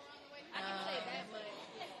 I can say that much.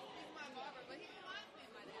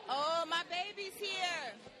 Oh, my baby's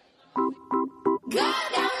here. Go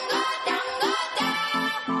down, go down, go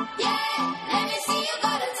down. Yeah, let me see you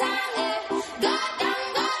go to town. Yeah. Go down,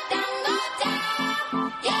 go down, go down.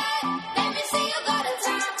 Yeah, let me see you go to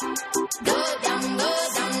town. Go down, go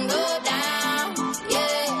down, go down.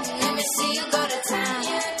 Yeah, let me see you go to town.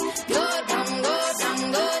 Go down, go down,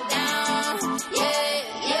 go down.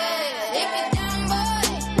 Yeah, take it down, boy,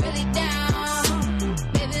 really down.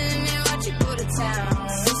 Baby, let me watch you go to town.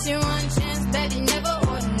 Miss you one chance, baby, never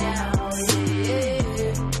hold now.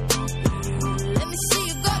 Yeah. Let me see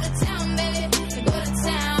you go to town, baby. Go to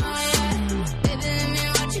town, yeah. Baby, let me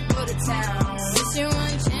watch you go to town. Miss you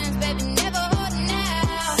one chance, baby, never hold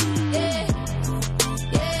now. Yeah.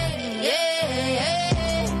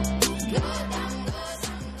 Go down, go down, go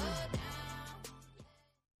down.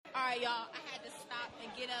 All right, y'all. I had to stop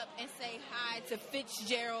and get up and say hi to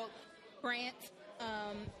Fitzgerald Grant.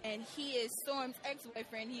 And he is Storm's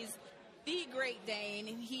ex-boyfriend. He is the Great Dane,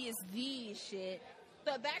 and he is the shit.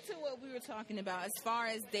 So back to what we were talking about, as far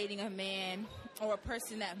as dating a man or a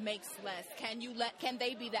person that makes less, can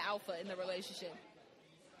they be the alpha in the relationship?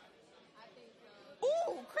 I think so.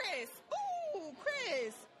 Ooh, Chris.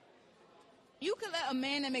 You could let a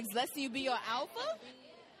man that makes less than you be your alpha? Be an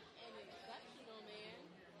exceptional man.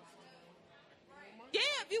 Yeah,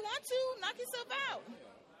 if you want to, knock yourself out.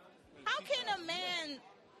 How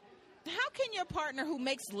can your partner who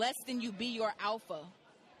makes less than you be your alpha?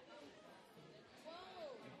 Whoa.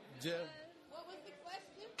 Jeff. What was the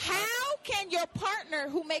question? How can your partner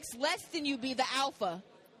who makes less than you be the alpha?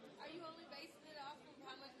 Are you only basing it off of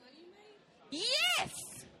how much money you make? Yes.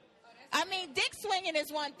 I mean, dick swinging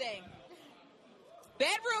is one thing.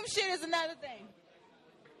 Bedroom shit is another thing.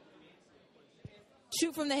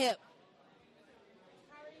 Shoot from the hip.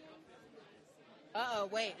 Uh-oh,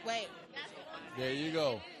 wait. There you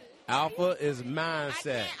go. Alpha is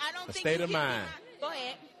mindset, I don't a think state you of can- mind. Go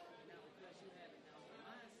ahead.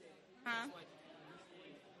 Huh?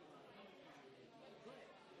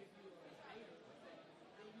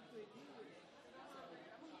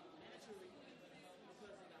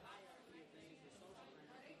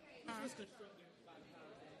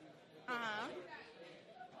 Uh-huh.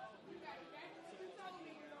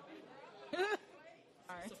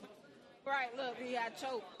 All right. Right, look, he got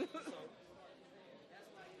choked.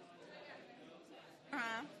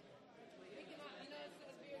 Uh-huh.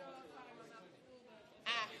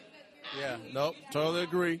 Yeah, nope, totally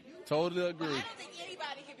agree. Totally Well, agree. I don't think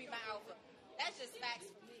anybody can be my alpha. That's just facts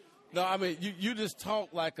for me. No, I mean, you just talk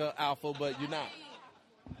like an alpha, but you're not.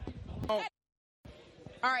 Oh,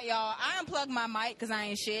 All right, y'all. I unplugged my mic because I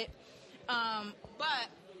ain't shit. But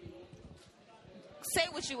say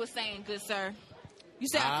what you were saying, good sir. You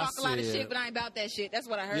said I I talk a lot of said- shit, but I ain't about that shit. That's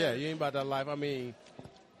what I heard. yeah, you ain't about that life. I mean,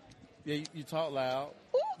 yeah, you talk loud,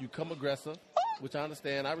 you come aggressive, which I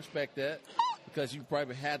understand. I respect that because you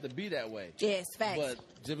probably had to be that way. Yes, facts.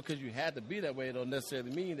 But just because you had to be that way, don't necessarily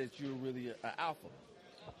mean that you're really an alpha.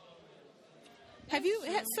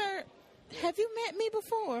 Sir, have you met me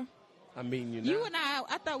before? I mean, you know. You and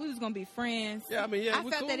I thought we was gonna be friends. Yeah, I mean, yeah, I we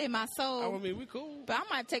felt cool. that in my soul. I mean, we cool. But I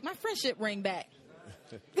might take my friendship ring back.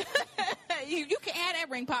 you can have that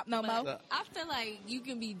ring pop no more. I feel like you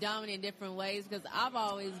can be dominant in different ways because I've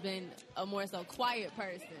always been a more so quiet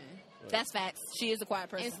person That's facts. She is a quiet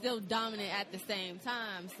person. and still dominant at the same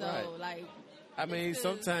time. So, Right. like, I mean, Because-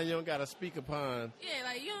 sometimes you don't got to speak upon yeah,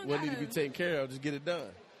 like, you don't what gotta... need to be taken care of. Just get it done.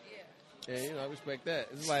 Yeah. And, I respect that.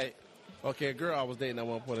 It's like, okay, a girl I was dating at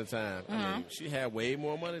one point in time. I mean, she had way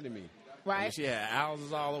more money than me. I mean, Right. she had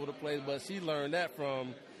houses all over the place, but she learned that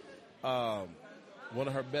from one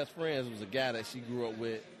of her best friends was a guy that she grew up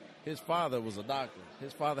with. His father was a doctor.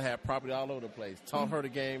 His father had property all over the place. Taught her the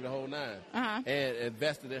game the whole nine. Uh-huh. And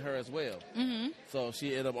invested in her as well. Mm-hmm. So she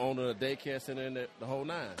ended up owning a daycare center in the whole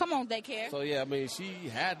nine. Come on, daycare. So, yeah, I mean, she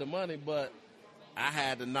had the money, but I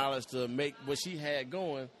had the knowledge to make what she had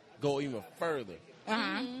going go even further.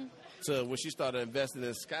 Uh-huh. To when she started investing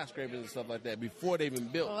in skyscrapers and stuff like that before they even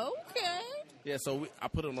built. Okay. Yeah, so I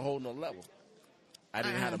put it on a whole nother level. I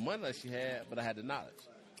didn't have the money that she had, but I had the knowledge.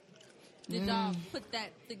 Did y'all put that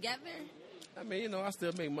together? I mean, I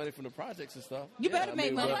still make money from the projects and stuff. You Yeah, better I make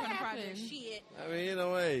mean, money but- from the happened? project. Shit. I mean,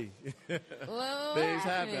 hey, What things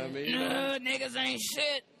happen. I mean, Niggas ain't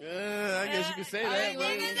shit. I guess you could say that.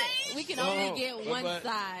 But, We can Oh, only get one but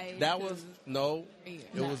side. That was no.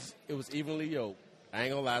 Yeah. It was evenly yoked. I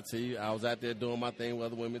ain't gonna lie to you. I was out there doing my thing with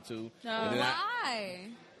other women too. No. And then Why?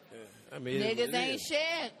 I mean, it Niggas ain't is.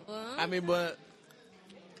 shit. Well, I mean, but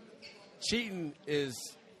cheating is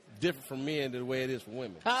different for men than the way it is for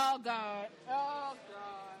women. Oh, God. Oh,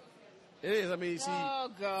 God. It is. I mean, see, Oh,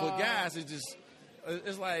 God. for guys,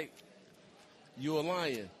 it's like you a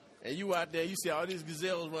lion. And you out there, you see all these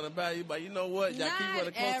gazelles running by you, but you know what? Y'all keep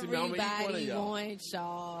running close to me, I'm going to eat one of everybody y'all. wants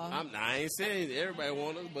y'all. I ain't saying everybody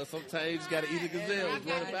want us, but sometimes you just got to eat a gazelle I running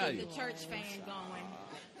by gotta you. get the church fan going.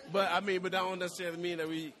 But, I mean, but that don't necessarily mean that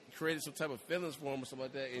we created some type of feelings for them or something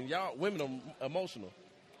like that. And y'all, women are emotional.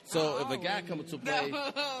 So if a guy comes to play,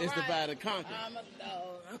 it's divide and conquer.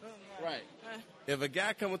 Right. If a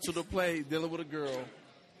guy coming to the play dealing with a girl,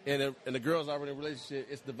 and the girl's already in a relationship,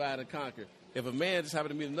 it's divide and conquer. If a man just happened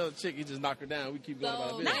to meet another chick, he just knock her down. We keep going about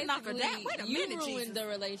So our Not business. knock her down. Wait a you minute, Jesus. ruined the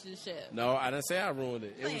relationship. No, I didn't say I ruined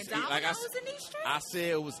it. It Playing was dominoes in these streets? I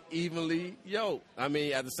said it was evenly yoked. I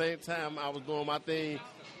mean, at the same time, I was doing my thing.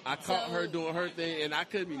 I caught So- her doing her thing, and I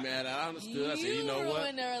couldn't be mad. I understood. I said, you know what?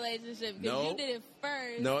 ruined the relationship because No. you did it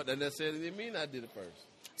first. No, that necessarily didn't mean I did it first.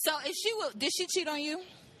 So if did she cheat on you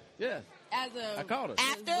Yeah, As a I caught her.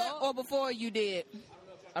 after or before you did?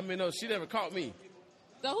 I mean, no, she never caught me.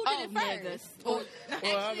 So who Oh, did it niggas. first? Oh,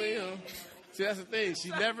 Well, I mean, see, that's the thing. She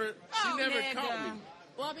never nigga. caught me.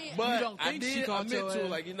 Well, I mean, But don't I think she did caught admit your to her,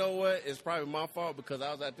 ass? like, you know what? It's probably my fault because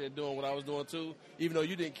I was out there doing what I was doing too. Even though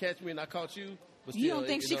you didn't catch me and I caught you. But still, You don't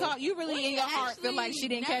think she know. caught you? Really in your heart feel like she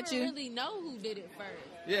didn't catch you? Never really know who did it first.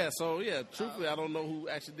 Yeah, so yeah, truthfully, I don't know who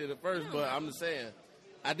actually did it first, but I'm just saying.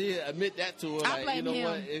 I did admit that to her. I Like, you blame know him.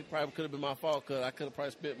 what? It probably could have been my fault because I could have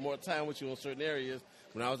probably spent more time with you in certain areas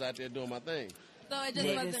when I was out there doing my thing. So it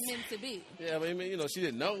just wasn't meant to be. Yeah, I mean, she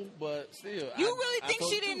didn't know, but still. You really think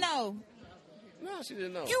she didn't know? No, she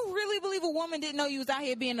didn't know. You really believe a woman didn't know you was out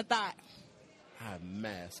here being a thought? I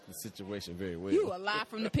masked the situation very well. You a lie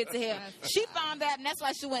from the pits of hell. She found that, and that's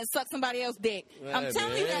why she went and sucked somebody else's dick. I'm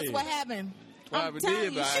telling you, that's what happened. I'm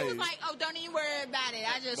telling you, she was like, "Oh, don't even worry about it.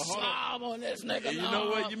 I just slob on this nigga." You know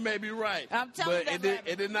what? You may be right. I'm telling you, but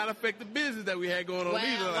it did not affect the business that we had going on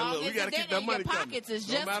either. Like, look, we got to keep that money coming. Your pockets is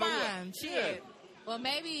just fine. Shit. Well,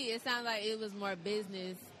 maybe it sounds like it was more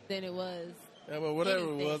business than it was. Yeah, well, whatever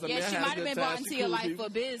it was. I mean, she might have been brought into your life for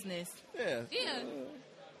business. Yeah.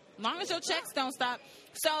 As long as your checks don't stop.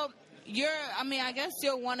 So I guess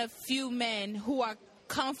you're one of few men who are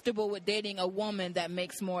comfortable with dating a woman that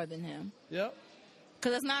makes more than him. Yep.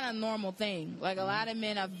 Because it's not a normal thing. Like, a lot of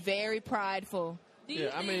men are very prideful.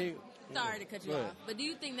 Sorry to cut you off, but do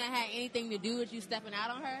you think that had anything to do with you stepping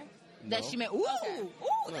out on her? No. That she meant, ooh,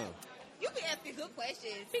 no. You be asking good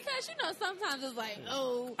questions. Because, sometimes it's like,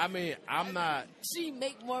 I mean, I'm not. She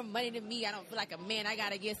make more money than me. I don't feel like a man. I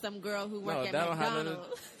got to get some girl who work at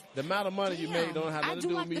McDonald's. The amount of money you make don't have nothing to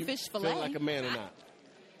do with me feeling like a man or not.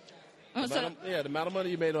 The amount of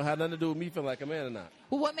money you make don't have nothing to do with me feeling like a man or not.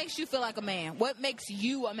 Well, what makes you feel like a man? What makes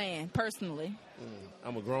you a man, personally?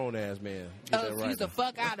 I'm a grown-ass man. Excuse the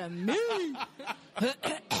fuck out of me.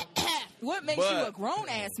 What makes you a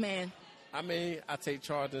grown-ass man? I mean, I take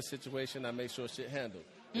charge in a situation. I make sure shit handled.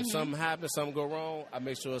 If something happens, something go wrong, I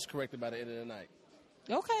make sure it's corrected by the end of the night.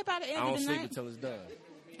 Okay, by the end of the night. I don't sleep until it's done.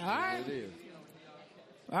 All right. It is.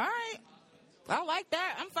 All right. I like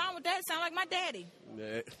that. I'm fine with that. Sound like my daddy.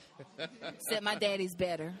 Yeah. Except my daddy's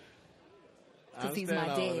better. Because he's my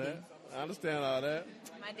daddy. I understand all that.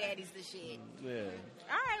 My daddy's the shit. Yeah.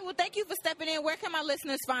 All right. Well, thank you for stepping in. Where can my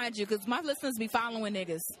listeners find you? Because my listeners be following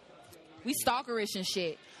niggas. We stalkerish and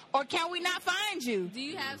shit. Or can we not find you? Do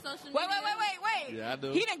you have social media? Wait. Yeah, I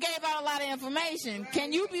do. He done gave out a lot of information.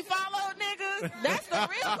 Can you be followed, nigga? That's the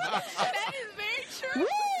real question. That is very true.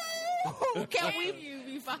 Woo! Can you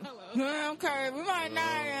be followed? Okay, we might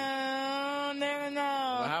not. Never know.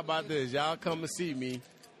 Well, how about this? Y'all come and see me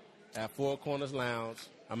at Four Corners Lounge.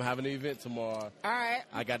 I'm having an event tomorrow. All right.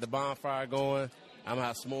 I got the bonfire going. I'm going to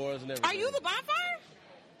have s'mores and everything. Are you the bonfire?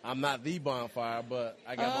 I'm not the bonfire, but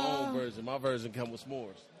I got my own version. My version comes with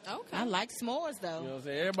s'mores. Okay. I like s'mores, though. You know what I'm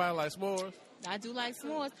saying? Everybody likes s'mores. I do like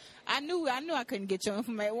s'mores. I knew I couldn't get your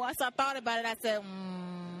information. Once I thought about it, I said,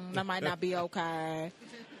 that might not be okay.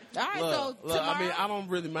 All right, look, tomorrow. I mean, I don't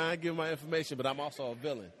really mind giving my information, but I'm also a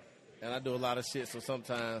villain. And I do a lot of shit, so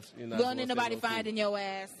sometimes, don't need nobody finding your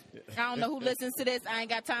ass. I don't know who listens to this. I ain't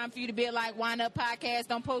got time for you to be like, Wind Up Podcast.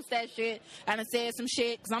 Don't post that shit. I done said some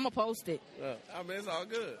shit, because I'm going to post it. I mean, it's all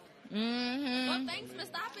good. Mm-hmm. Well, thanks for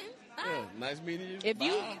stopping. Bye. Yeah, nice meeting you. If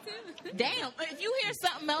you hear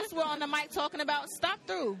something else we're on the mic talking about, stop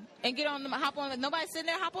through and get on hop on. Nobody sitting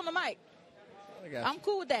there, hop on the mic. I'm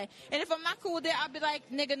cool with that. And if I'm not cool with that, I'll be like,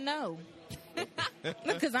 nigga, no.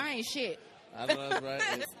 Because I ain't shit. I know that's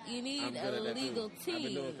right. You need a legal team. I've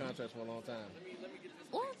been doing contracts for a long time.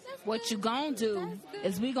 Well, what you gonna do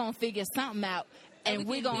is we gonna figure something out. And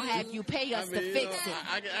we're going to have you pay us to fix it.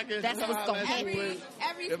 I guess that's what's going to happen.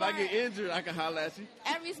 If I get injured, I can holler at you.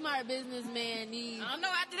 Every smart businessman needs I don't know,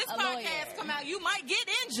 after this podcast come out, you might get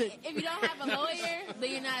injured. If you don't have a lawyer,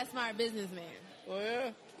 then you're not a smart businessman. Oh,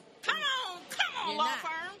 yeah? Come on, law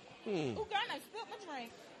firm. Who got that? Spill my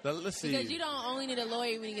drink. Now, let's see. Because you don't only need a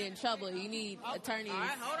lawyer when you get in trouble. You need attorneys. All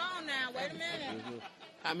right, hold on now. Wait a minute.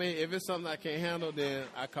 I mean, if it's something I can't handle, then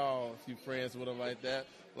I call a few friends or whatever like that.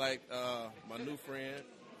 Like my new friend.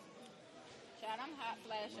 Child, I'm hot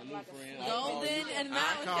flashing like a Golden and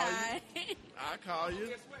Malachi. I call you.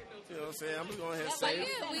 You know what I'm saying? I'm just going ahead and say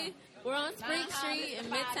it. We're on Spring Street in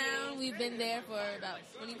Midtown. We've been there for about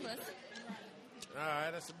 20 plus. All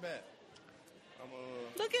right, that's a bet.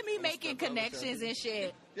 Look at me making connections and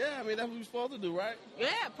shit. Yeah, I mean, that's what we're supposed to do, right?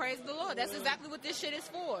 Yeah, praise the Lord. That's exactly what this shit is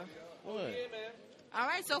for. What? All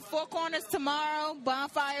right, so Four Corners tomorrow,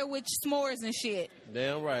 bonfire with s'mores and shit.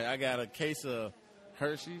 Damn right. I got a case of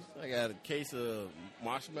Hershey's. I got a case of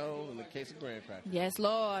marshmallows and a case of graham crackers. Yes,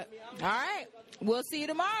 Lord. All right. We'll see you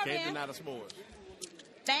tomorrow, Can't man. deny the s'mores.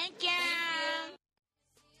 Thank you.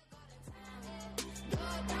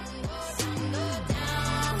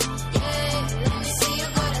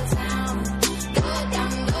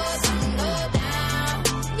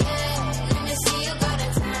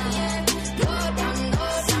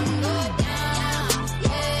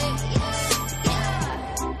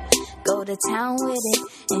 Go to town with it,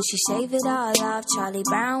 and she shave it all off. Charlie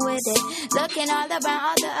Brown with it, looking all around.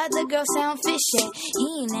 All the other girls sound fishy.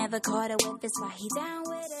 He ain't never caught a whip, that's why he down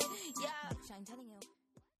with it. Yeah, I'm telling you.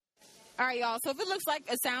 All right, y'all. So if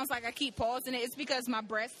it sounds like I keep pausing it, it's because my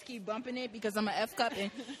breasts keep bumping it because I'm an F cup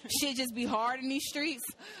and shit just be hard in these streets.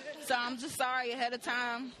 So I'm just sorry ahead of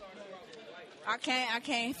time. I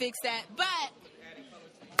can't fix that. But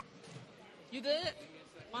you good?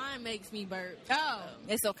 Wine makes me burp. Oh,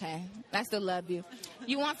 it's okay. I still love you.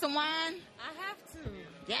 You want some wine? I have to.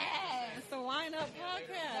 Yeah. It's the Wine Up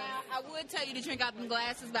podcast. Now, I would tell you to drink out them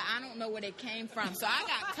glasses, but I don't know where they came from. So I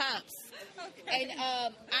got cups. Okay. And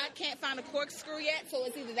I can't find a corkscrew yet, so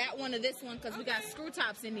it's either that one or this one because we got screw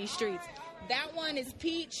tops in these streets. That one is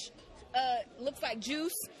peach, looks like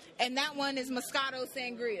juice, and that one is Moscato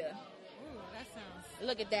Sangria. Ooh, that sounds...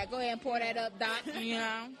 Look at that. Go ahead and pour that up, Doc. You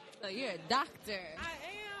know? So you're a doctor. I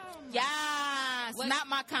am. Yes. Not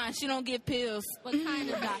my kind. She don't give pills. What kind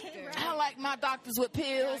of doctor? I like my doctors with To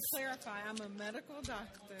pills. clarify, I'm a medical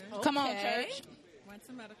doctor. Come on, Okay. church. Went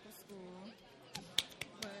to medical school.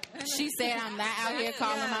 But She said I'm not out here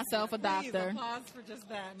calling Yes, myself a please, doctor. applause for just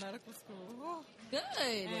that, medical school. Whew.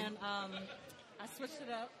 Good. And I switched it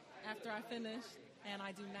up after I finished, and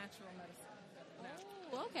I do natural medicine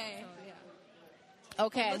now. Ooh, okay. So, yeah.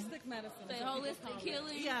 Okay. Holistic medicine. Say is what people holistic call it.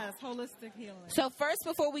 healing? Yes, holistic healing. So first,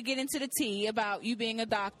 before we get into the tea about you being a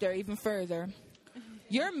doctor even further,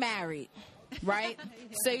 you're married, right?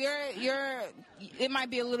 So you're. It might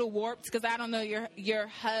be a little warped because I don't know your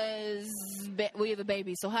husband. We have a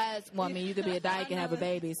baby, so well, I mean, you could be a dyke and have a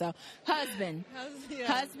baby. So husband,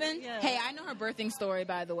 husband. Yeah. Hey, I know her birthing story,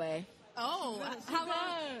 by the way. Oh, She how long?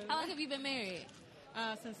 does. How long have you been married?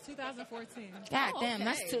 Since 2014. God Oh, damn,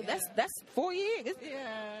 that's okay. that's 4 years.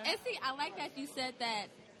 Yeah. And see, I like that you said that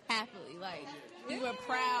happily. Like, you were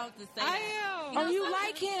proud to say I that. am. Oh, you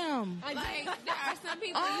like him? Like, there are some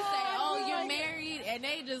people you say, oh, you're married, and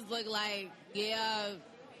they just look like, yeah,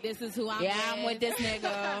 this is who I'm Yeah, I'm with this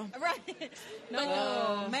nigga. Right.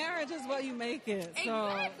 No, marriage is what you make it. So,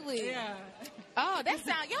 Exactly. Yeah. Oh, that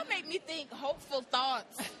sound. Y'all make me think hopeful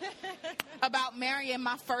thoughts about marrying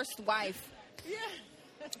my first wife. Yeah.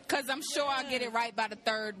 Because I'm sure I'll get it right by the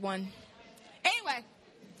third one. Anyway.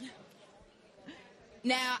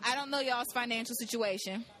 Now, I don't know y'all's financial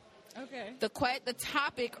situation. Okay. The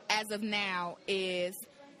topic as of now is,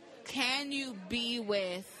 can you be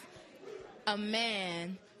with a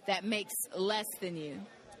man that makes less than you?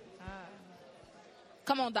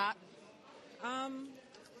 Come on, Doc.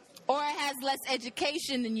 Or has less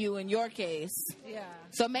education than you in your case. Yeah.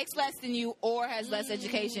 So makes less than you or has less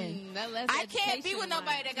education. That less I can't be education with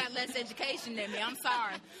nobody that got less education than me. I'm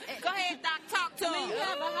sorry. Go ahead, Doc. Talk to I mean, him. you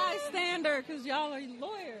have a high standard because y'all are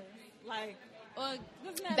lawyers. Like, Well,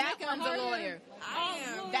 doesn't that That make it one's a harder? lawyer. I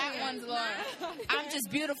am. That one's a lawyer. I'm just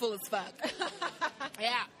beautiful as fuck.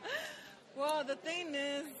 Yeah. Well, the thing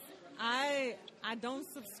is, I don't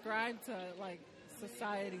subscribe to like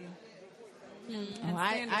society. And Oh,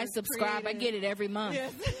 I standards subscribe. I created. get it every month.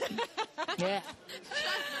 Yes. Yeah.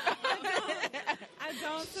 I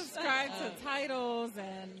don't subscribe to titles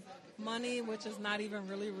and money, which is not even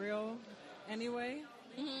really real anyway.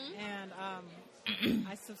 And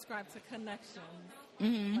I subscribe to connection,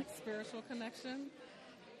 like spiritual connection,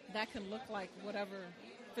 that can look like whatever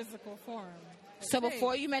physical form. it So takes.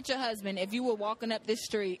 before you met your husband, if you were walking up this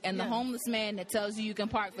street and the Yeah. homeless man that tells you can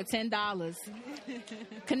park for $10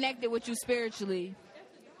 connected with you spiritually,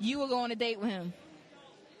 you would go on a date with him?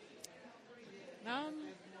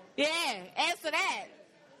 Yeah, answer that.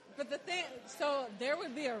 But the thing, so there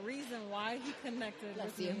would be a reason why he connected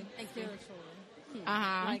with you. me spiritually.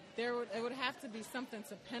 Uh-huh. Like it would have to be something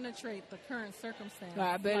to penetrate the current circumstance.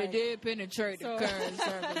 I bet Like, it did penetrate the so- current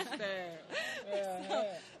circumstance.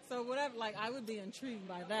 So whatever, like I would be intrigued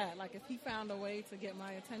by that. Like if he found a way to get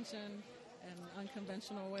my attention in an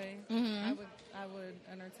unconventional way, I would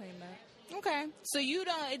entertain that. Okay. So you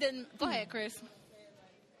don't, it didn't, go ahead, Chris.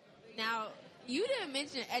 now, you didn't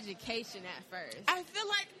mention education at first. I feel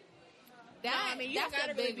like, That, I mean, you that's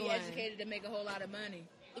gotta a really big be one. educated to make a whole lot of money.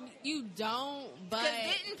 You don't, but...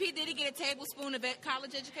 Because didn't P. Diddy get a tablespoon of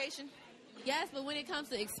college education? Yes, but when it comes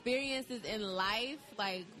to experiences in life,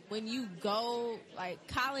 like when you go, like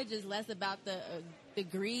college is less about the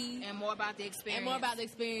degree And more about the experience. and more about the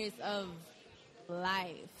experience of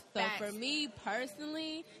life. So Facts. for me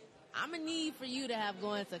personally, I'm gonna need for you to have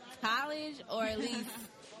gone to college or at least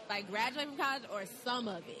like graduate from college or some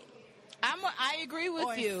of it. I agree with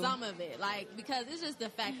Or you. some of it, like because it's just the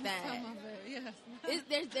fact that Some of it,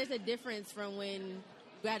 yes. there's a difference from when you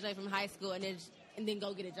graduate from high school and then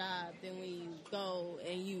go get a job than when you go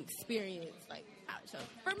and you experience like college. So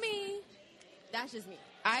for me, that's just me.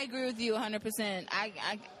 I agree with you 100%.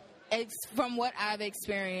 from what I've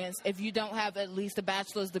experienced, if you don't have at least a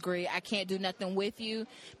bachelor's degree, I can't do nothing with you,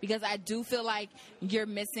 because I do feel like you're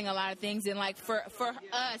missing a lot of things. And like for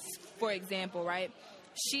us, for example, right?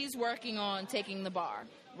 She's working on taking the bar,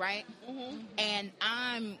 right? And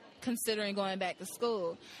I'm considering going back to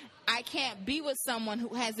school. I can't be with someone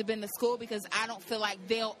who hasn't been to school, because I don't feel like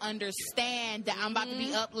they'll understand that I'm about to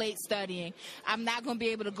be up late studying. I'm not going to be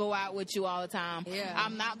able to go out with you all the time. Yeah.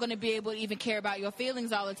 I'm not going to be able to even care about your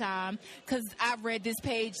feelings all the time, because I've read this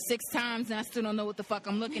page 6 times and I still don't know what the fuck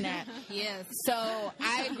I'm looking at. Yes. So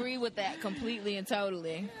I agree with that completely and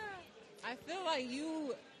totally. I feel like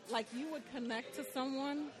you would connect to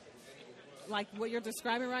someone. Like what you're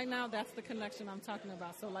describing right now, that's the connection I'm talking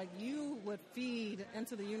about. So, like, you would feed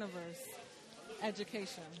into the universe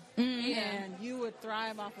education. And you would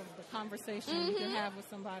thrive off of the conversation you can have with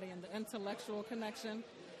somebody and the intellectual connection.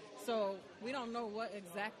 So, we don't know what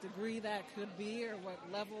exact degree that could be or what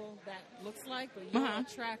level that looks like, but you'll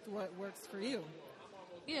attract what works for you.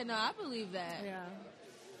 Yeah, no, I believe that. Yeah.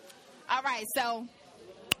 All right, so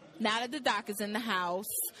now that the doc is in the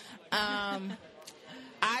house,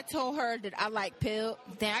 I told her that I like pills.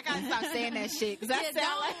 Damn, I gotta stop saying that shit, because I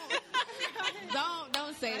sound like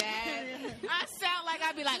don't say that. I sound like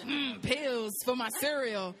I'd be like pills for my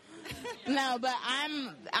cereal. No, but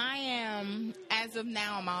I am, as of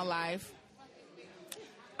now in my life,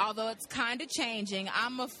 although it's kind of changing,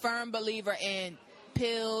 I'm a firm believer in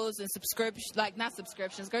pills and subscriptions, like not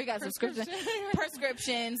subscriptions. Girl, you got subscriptions.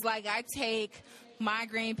 Prescriptions. Like I take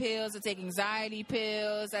migraine pills, I take anxiety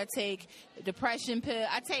pills, I take depression pills.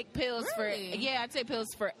 I take pills I take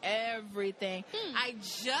pills for everything. I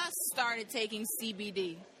just started taking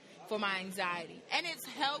CBD for my anxiety, and it's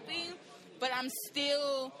helping, but I'm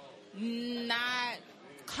still not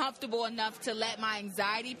comfortable enough to let my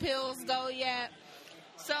anxiety pills go yet.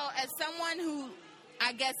 So as someone who,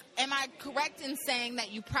 I guess, am I correct in saying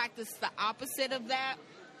that you practice the opposite of that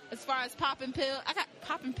as far as popping pills? I got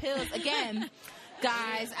popping pills again.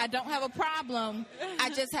 Guys, I don't have a problem.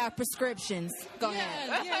 I just have prescriptions. Go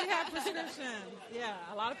ahead. Yeah, you have prescriptions. Yeah,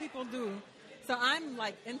 a lot of people do. So I'm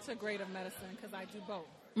like integrative medicine, because I do both.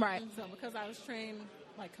 Right. So because I was trained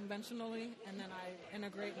like conventionally, and then I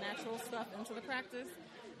integrate natural stuff into the practice,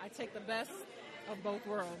 I take the best of both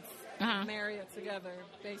worlds, marry it together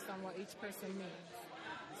based on what each person needs.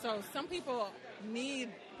 So some people need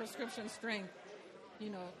prescription strength,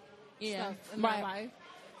 stuff in their life,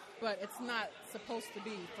 but it's not supposed to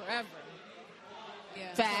be forever.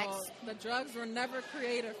 Yeah. Facts. So the drugs were never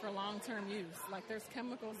created for long-term use. Like there's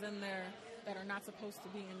chemicals in there that are not supposed to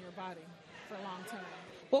be in your body for long-term.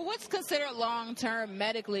 Well, what's considered long-term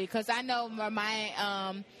medically? Because I know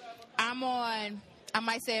I'm on, I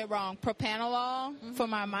might say it wrong, propanolol for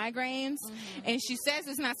my migraines. And she says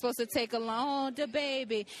it's not supposed to take a long, the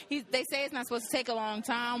baby. They say it's not supposed to take a long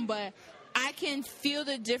time, but I can feel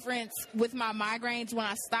the difference with my migraines when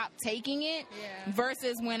I stop taking it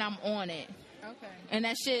versus when I'm on it. Okay. And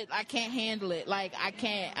that shit, I can't handle it. Like, I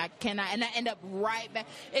cannot. And I end up right back.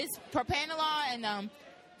 It's propanolol and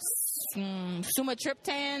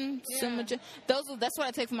sumatriptan. That's what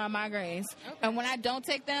I take for my migraines. Okay. And when I don't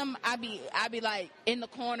take them, I be like in the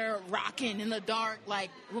corner rocking in the dark,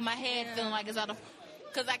 like with my head feeling like it's out of,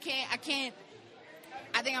 because I can't.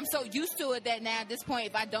 I think I'm so used to it that now at this point,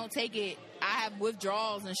 if I don't take it, I have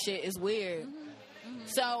withdrawals and shit. It's weird.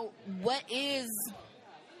 So what is?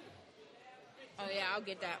 Oh yeah, I'll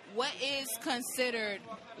get that. What is considered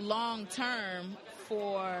long term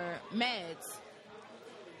for meds?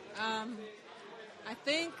 I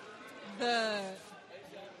think the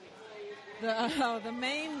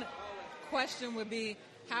main question would be,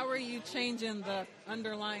 how are you changing the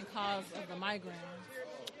underlying cause of the migraine?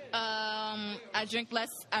 I drink less.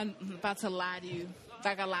 I'm about to lie to you.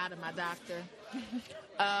 Like I lied to my doctor.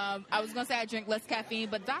 I was gonna say I drink less caffeine,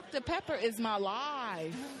 but Dr. Pepper is my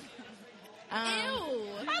life. Ew! I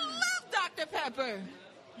love Dr. Pepper.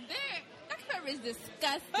 Dr. Pepper is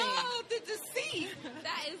disgusting. Oh, the deceit.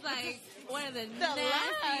 That is like one of the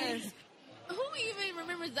nastiest. Who even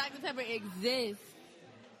remembers Dr. Pepper exists?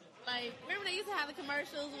 Like, remember they used to have the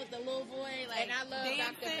commercials with the little boy, like, and I love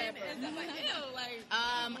Dr. Pepper. And stuff like, ew, like.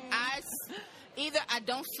 Either I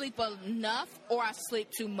don't sleep enough or I sleep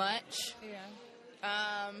too much.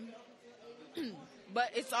 Yeah.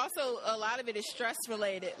 But it's also, a lot of it is stress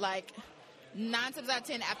related. Like 9 times out of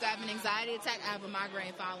 10, after I have an anxiety attack, I have a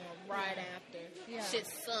migraine following right after. Yeah. Shit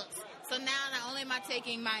sucks. So now not only am I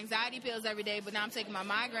taking my anxiety pills every day, but now I'm taking my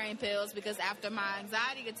migraine pills, because after my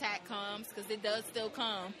anxiety attack comes, because it does still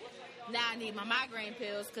come, now I need my migraine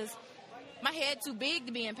pills, because My head too big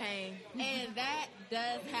to be in pain. And that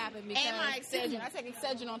does happen because And my Excedrin. I take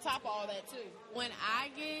Excedrin on top of all that too. when I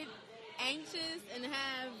get anxious and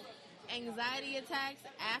have anxiety attacks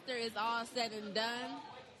after it's all said and done,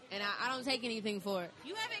 and I don't take anything for it.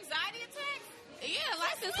 You have anxiety attacks? Yeah,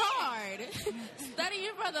 life is hard. Studying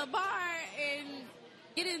for the bar and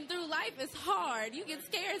getting through life is hard. You get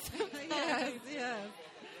scared sometimes. Yes.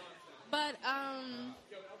 But,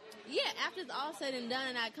 yeah, after it's all said and done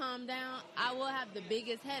and I calm down, I will have the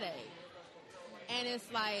biggest headache. And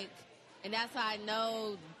it's like, and that's how I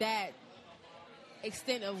know that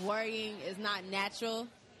extent of worrying is not natural.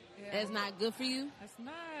 Yeah. It's not good for you. It's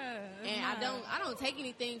not. And I don't take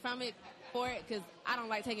anything from it for it because I don't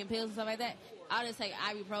like taking pills and stuff like that. I'll just take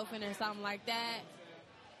ibuprofen or something like that,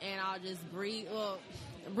 and I'll just breathe. Well,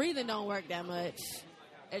 breathing don't work that much.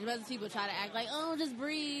 As much as people try to act like, oh, just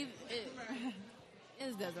breathe,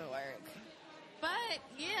 it doesn't work. But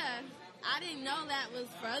yeah, I didn't know that was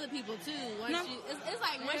for other people too. Once it's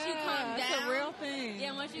like once you come it's down, a real thing.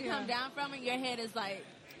 Yeah, once you come down from it, your head is like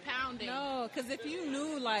pounding. No, because if you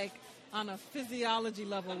knew, like, on a physiology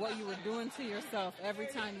level, what you were doing to yourself every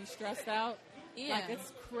time you stressed out, Yeah. like,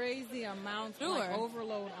 it's crazy amounts, Sure. like,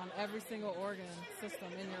 overload on every single organ system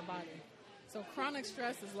in your body. So chronic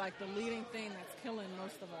stress is, like, the leading thing that's killing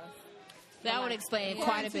most of us. That So, would like, explain according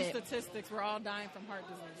quite a to bit. statistics, we're all dying from heart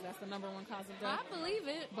disease. That's the number one cause of death. I believe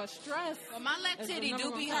it. But stress Well, my left is the titty number do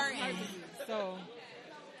one be cause of heart hurting. disease. So,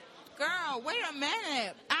 Girl, wait a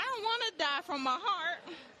minute. I don't want to die from my heart.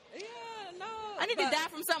 yeah, no. I need to but- die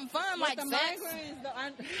from something fun with like the sex. migraines,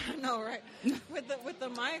 I know, right? with the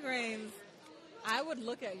migraines, I would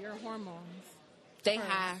look at your hormones They first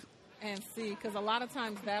high. and see, because a lot of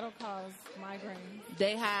times that'll cause migraines,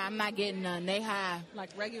 They high. I'm not getting none. They high. like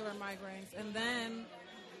regular migraines, and then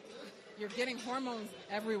you're getting hormones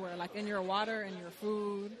everywhere, like in your water, in your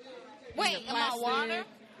food. Wait, your in my plastic. water?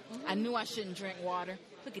 I knew I shouldn't drink water.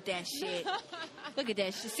 Look at that shit. Look at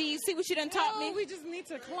that shit. See what you done taught No, me? we just need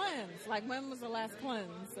to cleanse. Like, when was the last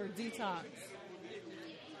cleanse or detox?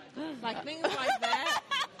 Like, things like that.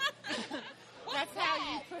 That's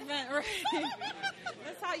how you prevent, right?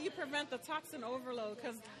 That's how you prevent the toxin overload,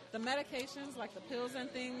 because the medications, like the pills and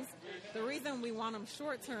things, the reason we want them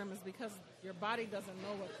short term is because your body doesn't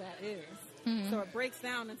know what that is. So it breaks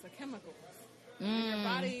down into chemicals. And your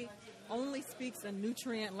body only speaks a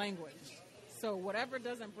nutrient language. So whatever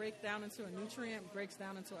doesn't break down into a nutrient breaks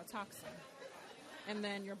down into a toxin. And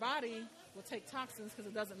then your body will take toxins because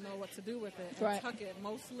it doesn't know what to do with it and Right. tuck it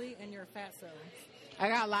mostly in your fat cells. I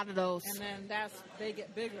got a lot of those. And then they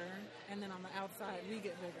get bigger, and then on the outside we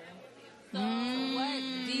get bigger. So what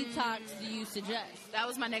detox do you suggest? That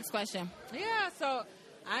was my next question. Yeah, so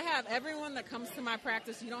I have everyone that comes to my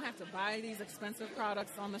practice. You don't have to buy these expensive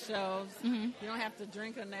products on the shelves. You don't have to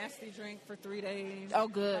drink a nasty drink for 3 days. Oh,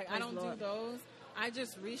 good. Like, I Praise don't the do Lord. those. I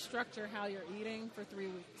just restructure how you're eating for 3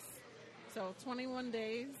 weeks. So 21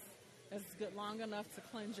 days is good, long enough to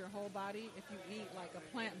cleanse your whole body if you eat like a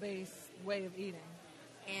plant-based way of eating.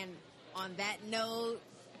 And on that note,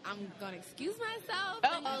 I'm going to excuse myself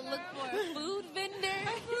and go look for a food vendor.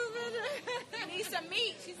 Need some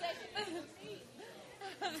meat. She said she needs some meat.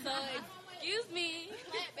 So, excuse me.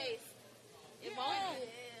 Plant-based. It won't.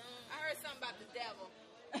 I heard something about the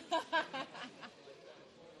devil.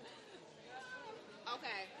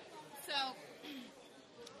 Okay. So,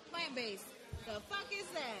 plant-based. The fuck is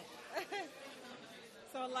that?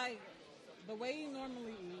 So, like, the way you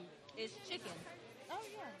normally eat. It's chicken. Oh,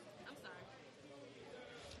 yeah. I'm sorry.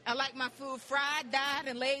 I like my food fried, dyed,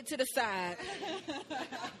 and laid to the side.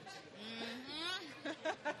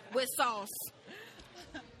 With sauce.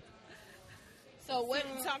 So,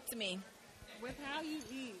 talk to me. With how you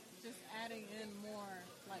eat, just adding in more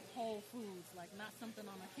like whole foods, like not something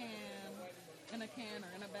on a can or in a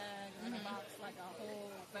bag or in a box, like a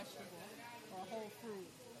whole vegetable or a whole fruit.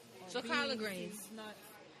 Or So beans, collard greens. seeds, nuts,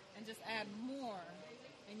 and just add more.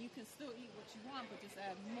 And you can still eat what you want, but just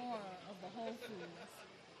add more of the whole foods,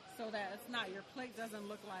 so that it's not, your plate doesn't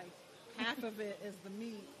look like half of it is the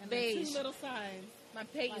meat and then Beige. two little sides. My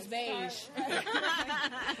plate is Like, beige.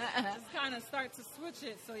 just kind of start to switch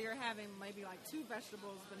it, so you're having maybe like two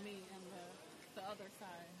vegetables, the meat and the other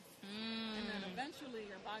side. And then eventually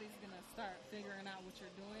your body's going to start figuring out what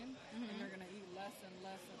you're doing, and you're going to eat less and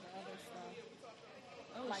less of the other stuff.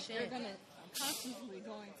 Oh, Like, shit. you're going to constantly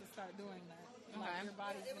going to start doing that. Like, Okay. your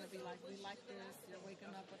body's going to be like, we like this. You're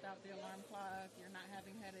waking up without the alarm clock. You're not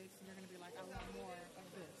having headaches. And you're going to be like, I want more of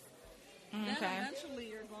this. Then Okay. eventually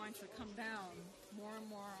you're going to come down more and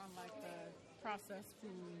more on like the processed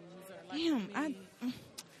foods or like Damn, meat.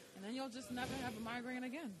 And then you'll just never have a migraine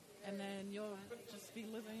again. and then you'll just be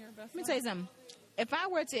living your best Let me life. tell you something. If I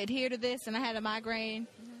were to adhere to this and I had a migraine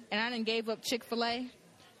and I didn't gave up Chick-fil-A,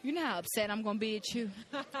 you know how upset I'm going to be at you.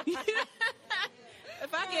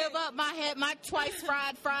 If I give up my twice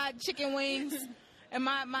fried chicken wings and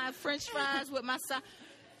my French fries with my sauce,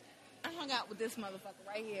 I hung out with this motherfucker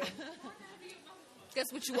right here.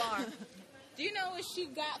 Guess what you are? Do you know what she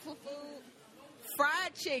got for food?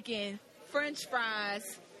 Fried chicken, French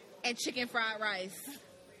fries, and chicken fried rice.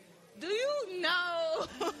 Do you know?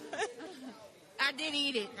 I did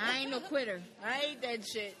eat it. I ain't no quitter. I ate that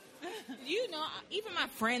shit. You know, even my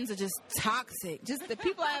friends are just toxic. Just the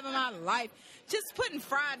people I have in my life. Just putting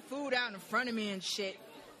fried food out in front of me and shit.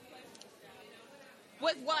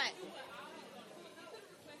 With what?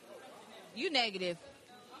 You negative.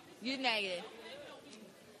 You negative.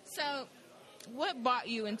 So, what brought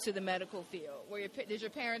you into the medical field? Did your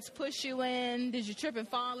parents push you in? Did you trip and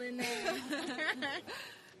fall in there?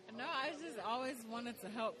 No, I just always wanted to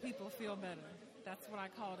help people feel better. That's what I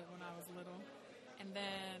called it when I was little. And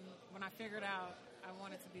then when I figured out I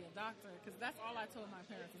wanted to be a doctor, because that's all I told my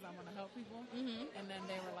parents is I want to help people. Mm-hmm. And then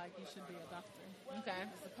they were like, you should be a doctor. Okay.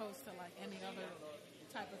 As opposed to like any other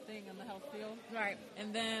type of thing in the health field. Right.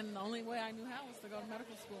 And then the only way I knew how was to go to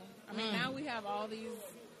medical school. I mean, now we have all these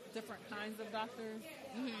different kinds of doctors.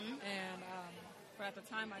 Mm-hmm. And, but at the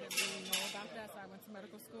time, I didn't really know about that, so I went to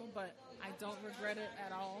medical school. But I don't regret it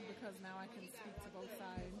at all because now I can speak to both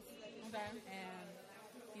sides. Okay. And,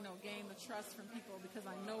 you know, gain the trust from people because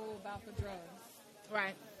I know about the drugs.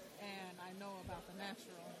 Right. And I know about the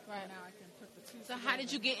natural. Right. Now I can put the two So together. how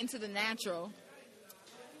did you get into the natural?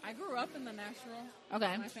 I grew up in the natural.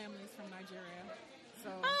 Okay. My family's from Nigeria. So.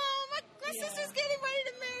 Oh, my sister's getting ready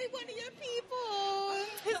to marry one of your people.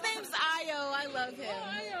 His name's Ayo. I love him.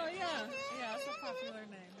 Oh, Ayo, yeah. Yeah, it's a popular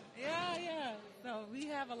name. Yeah. So we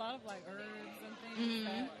have a lot of like herbs and things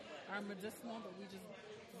that are medicinal, but we just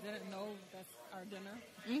didn't know that's our dinner.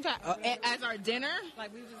 Okay. As our dinner?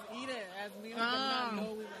 Like we just eat it as meals, but not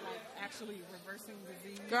know we were like actually reversing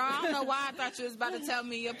disease. Girl, I don't know why I thought you was about to tell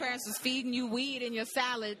me your parents was feeding you weed in your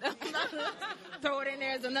salad. Throw it in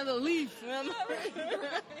there as another leaf. So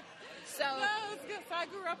no, it's good. So I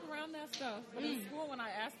grew up around that stuff. But in school, when I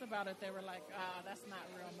asked about it, they were like, that's not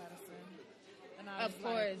real medicine. And I was of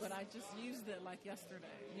course. like, but I just used it like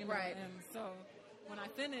yesterday. You know? Right. And so when I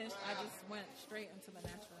finished, I just went straight into the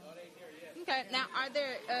natural. Okay. Now, are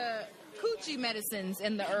there coochie medicines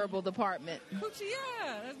in the herbal department? Coochie,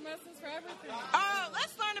 yeah. There's medicines for everything. Oh,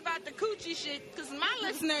 let's learn about the coochie shit, because my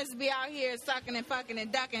listeners be out here sucking and fucking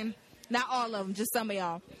and ducking. Not all of them, just some of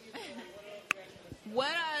y'all.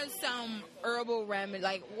 What are some herbal remedies?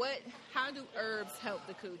 Like, how do herbs help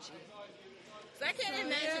the coochie? So I can't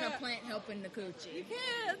imagine a plant helping the coochie. You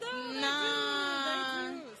can't. No, Nah.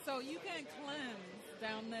 they do. So you can cleanse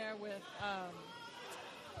down there with,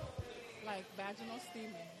 like, vaginal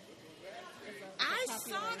steaming. I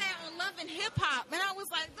saw that on Love and Hip Hop, and I was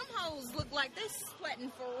like, them hoes look like they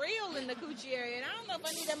sweating for real in the coochie area, and I don't know if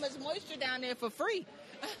I need that much moisture down there for free.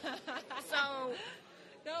 So,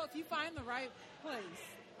 no, if you find the right place.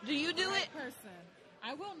 Do you do it? Person.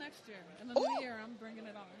 I will next year. In the new year, I'm bringing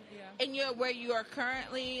it on. Yeah. And where you are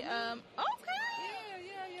currently, okay.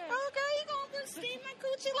 Yeah. Okay, you gonna steam my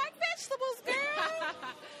coochie like vegetables, girl.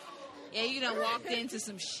 Yeah, you done walked into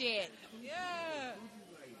some shit. Yeah.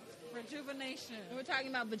 Rejuvenation. We're talking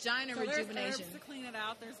about vagina so rejuvenation. There's herbs to clean it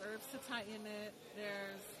out. There's herbs to tighten it.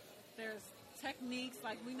 There's techniques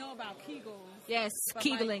like we know about Kegels. Yes,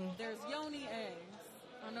 Kegling. Like, there's yoni eggs.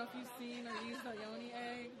 I don't know if you've seen or used a yoni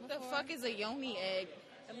egg before. What the fuck is a yoni egg?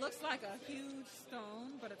 It looks like a huge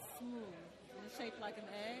stone, but it's smooth. And it's shaped like an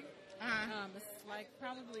egg. It's like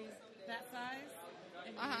probably that size.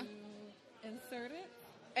 And you insert it.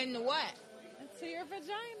 And what? Into your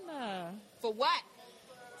vagina. For what?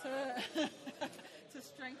 To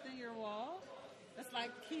strengthen your wall. It's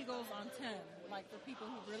like Kegels on 10. Like for people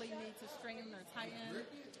who really need to strengthen or tighten.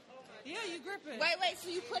 Yeah, you grip it. Wait, so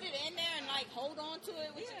you put it in there and like hold on to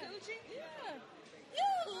it with your coochie? Yeah.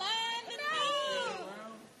 You lying to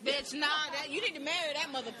me. Bitch, nah, you need to marry that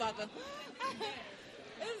motherfucker.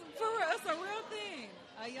 It's for real, it's a real thing.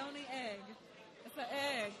 A yoni egg. It's an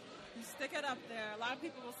egg. You stick it up there. A lot of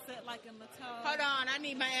people will sit like in the tub. Hold on, I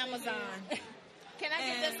need my Amazon. Can I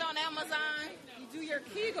get this on Amazon? You do your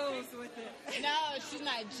Kegels with it. No, she's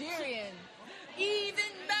Nigerian. Even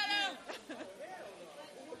better.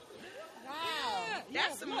 Wow.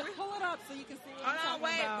 That's some pull it up so you can see what I'm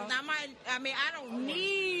talking about. I don't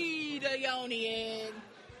need a yoni egg,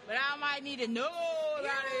 but I might need to know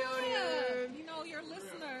about a yoni egg. You know, your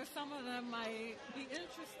listeners, some of them might be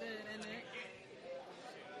interested in it.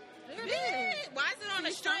 Why is it on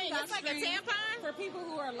a string? It's like a tampon? For people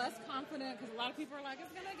who are less confident, because a lot of people are like,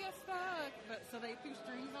 it's going to get stuck. But so they threw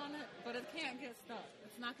strings on it, but it can't get stuck.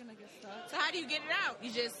 It's not going to get stuck. So how do you get it out?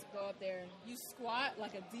 You just Go up there. You squat,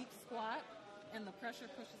 like a deep squat, and the pressure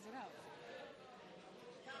pushes it out.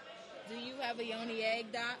 Do you have a yoni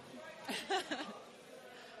egg, Doc?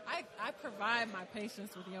 I provide my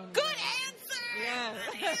patients with yoni Good eggs. answer! Yeah.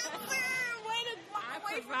 Good answer! Way to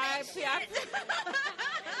I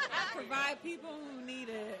provide people who need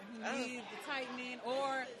it, who need the tightening,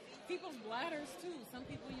 or people's bladders too. Some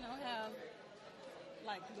people, have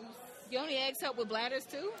like loose. Yoni eggs help with bladders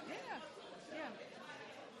too? Yeah.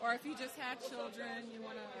 Or if you just had children,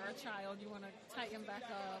 or a child, you want to tighten back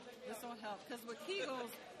up. This will help. Because with Kegels,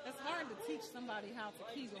 it's hard to teach somebody how to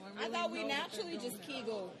Kegel. And really I thought we know what naturally they're just doing.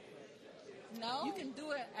 Kegel. No? You can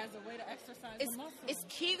do it as a way to exercise the muscle. Is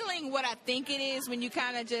Kegling what I think it is when you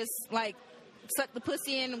kind of just, like, suck the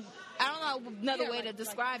pussy in? I don't know another way to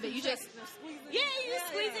describe it. You just... you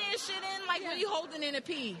squeeze in shit in like when you holding in a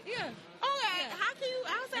pee. Yeah. Okay. Yeah.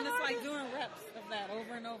 How's that And it's hard? like doing reps of that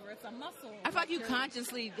over and over. It's a muscle. I feel like you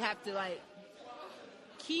consciously have to, like,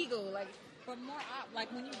 Kegel, like... But more,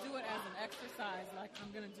 like when you do it as an exercise, like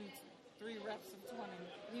I'm going to do 3 reps of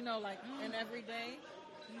 20. And every day,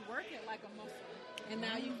 you work it like a muscle. And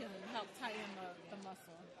now you can help tighten the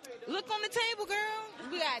muscle. Look on the table, girl.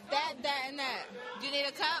 We got that, and that. Do you need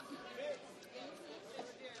a cup?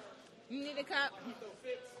 You need a cup?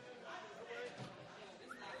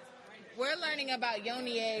 We're learning about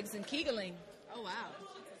yoni eggs and Kegeling. Oh, wow.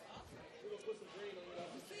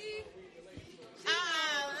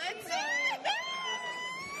 Let's see.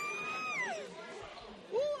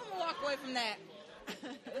 Ooh, I'm going to walk away from that. Ooh,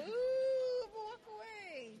 I'm going to walk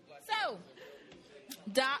away. So,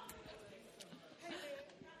 Doc,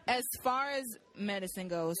 as far as medicine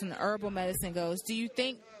goes and the herbal medicine goes, do you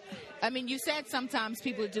think, you said sometimes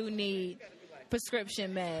people do need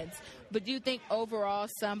prescription meds, but do you think overall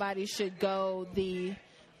somebody should go the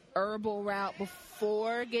herbal route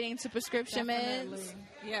before getting to prescription Definitely. meds?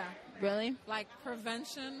 Yeah. Really? Like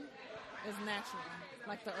prevention is natural,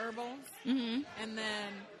 like the herbals. Mm-hmm. And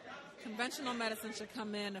then conventional medicine should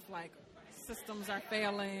come in if like systems are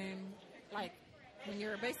failing, like when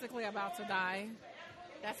you're basically about to die.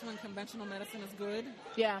 That's when conventional medicine is good.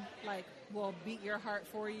 Yeah. Like, will beat your heart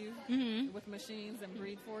for you with machines and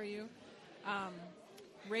breathe for you.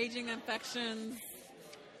 Raging infections.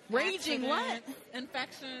 Raging what?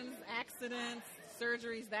 Infections, accidents,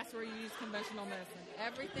 surgeries. That's where you use conventional medicine.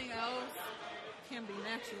 Everything else can be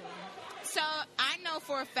natural. So I know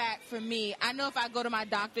for a fact, for me, I know if I go to my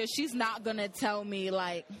doctor, she's not going to tell me,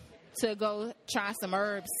 like, to go try some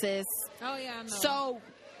herbs, sis. Oh, yeah, I know. So...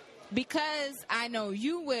 because I know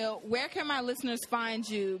you will, where can my listeners find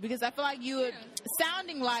you? Because I feel like you would,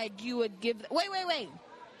 sounding like you would give, wait.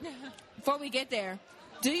 Before we get there,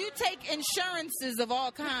 do you take insurances of all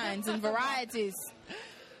kinds and varieties?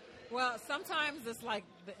 Well, sometimes it's like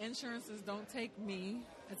the insurances don't take me.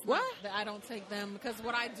 It's What? not that I don't take them because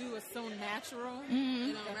what I do is so natural. Mm-hmm.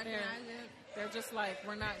 You know, that they're just like,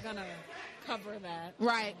 we're not going to cover that.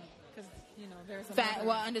 Right. Because, there's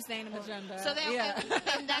Well, understandable. agenda. So then,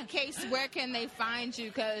 in that case, where can they find you?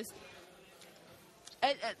 Because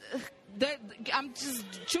I'm just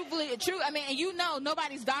truthfully, and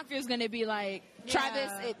nobody's doctor is going to be like, try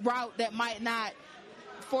this route that might not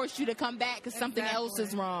force you to come back because something else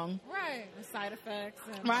is wrong. Right. The side effects.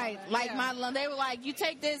 And Right. all that. Like my lung, they were like, you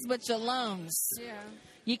take this, but your lungs. Yeah.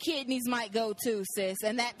 Your kidneys might go too, sis.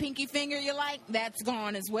 And that pinky finger you like, that's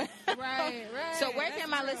gone as well. Right. So where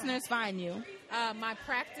can my true. listeners find you? My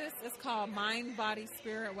practice is called Mind, Body,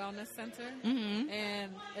 Spirit Wellness Center. Mm-hmm.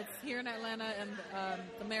 And it's here in Atlanta in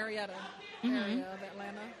the Marietta area of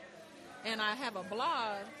Atlanta. And I have a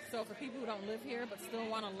blog, so for people who don't live here but still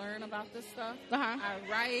want to learn about this stuff, I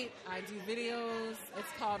write, I do videos.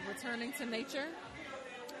 It's called Returning to Nature.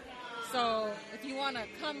 So if you want to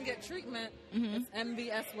come get treatment, it's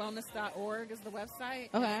mbswellness.org is the website.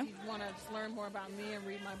 Okay. And if you want to just learn more about me and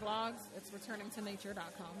read my blogs, it's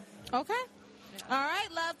returningtonature.com. Okay. Yeah. All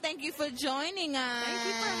right, love. Thank you for joining us. Thank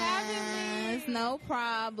you for having me. No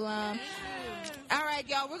problem. All right,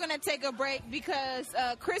 y'all. We're going to take a break because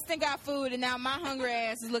Kristen got food, and now my hungry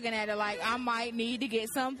ass is looking at it like I might need to get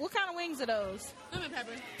some. What kind of wings are those? Lemon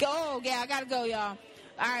pepper. Go. Yeah, I got to go, y'all.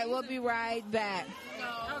 All right, we'll be right back.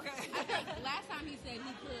 So, okay. I think last time he said he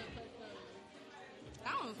could put some.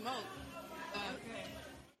 I don't smoke.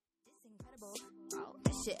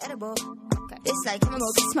 This shit edible. Okay. It's like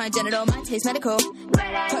chemical, kiss my genital, mine tastes medical.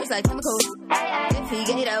 Hers like chemicals. He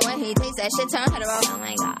gave her when he takes that shit, turn hetero. Oh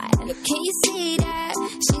my god. Can you see that?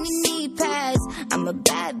 She need knee pads. I'm a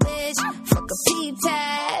bad bitch. Fuck a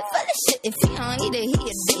P-pad. For the shit, if he don't eat it, he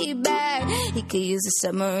a D-bag. He could use a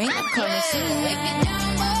submarine. I promise you. Break it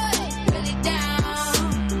down, boy. Really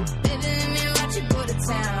down. Baby, let me watch you go to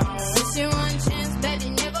town. It's your one chance, baby,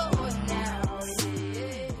 never hold down.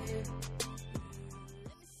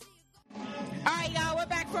 All right, y'all, we're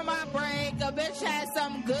back from our break. A bitch had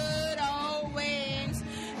some good old wings.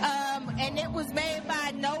 And it was made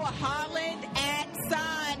by Noah Holland at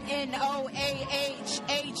Son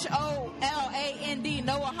Noahahholand.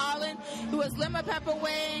 Noah Holland, who was lemon pepper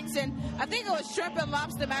wings, and I think it was shrimp and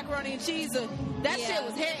lobster macaroni and cheese. That shit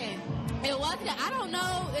was hitting. It was. I don't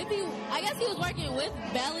know if I guess he was working with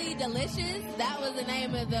Belly Delicious. That was the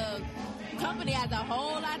name of the company as a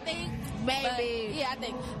whole, I think. Maybe. I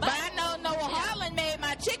think. But I know Noah Holland made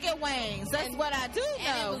my chicken wings. That's what I do know.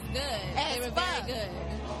 And it was good. They were very good.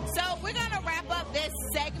 So we're going to wrap up this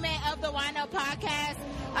segment of the Wine Up Podcast.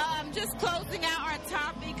 Just closing out our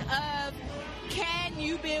topic of, can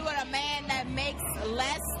you be with a man that makes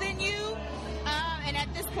less than you? And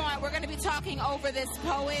at this point, we're going to be talking over this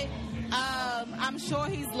poet. I'm sure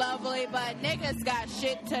he's lovely, but niggas got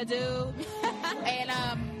shit to do. And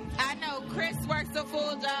I know Chris works a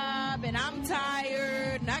full job, and I'm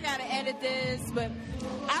tired, and I got to edit this. But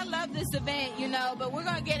I love this event, but we're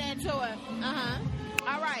going to get into it.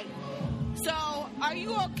 All right. So, are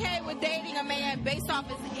you okay with dating a man based off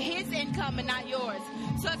his income and not yours?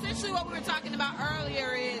 So, essentially what we were talking about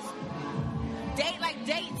earlier is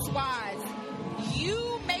dates-wise,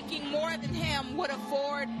 you making more than him would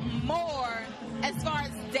afford more as far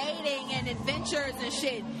as dating and adventures and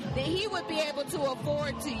shit that he would be able to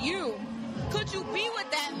afford to you. Could you be with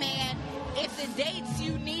that man if the dates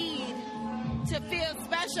you need to feel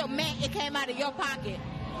special meant it came out of your pocket?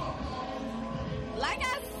 Like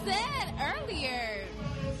I said earlier,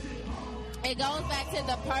 it goes back to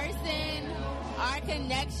the person, our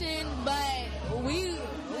connection, but we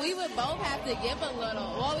would both have to give a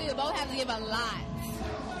little. Well, we would both have to give a lot.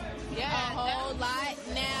 A whole lot.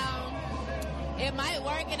 Now, it might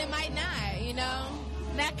work and it might not,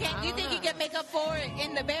 Now, do you think he can make up for it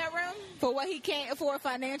in the bedroom? For what he can't afford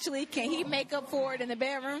financially, can he make up for it in the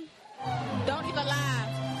bedroom? Don't even lie.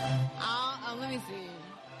 Let me see.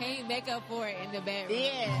 Can he make up for it in the bedroom?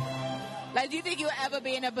 Yeah. Like, do you think you'll ever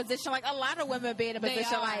be in a position, like a lot of women be in a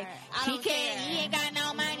position like, he ain't got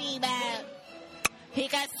no money, but he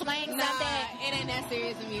got swings up there. It ain't that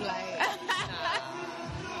serious to me, like.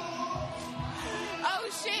 Oh,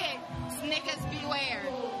 shit. Niggas beware.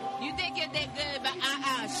 You think you're that good, but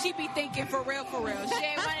she be thinking for real. She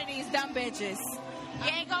ain't one of these dumb bitches.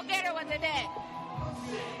 You ain't gonna get her with the debt.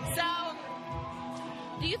 So,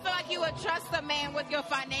 do you feel like you would trust a man with your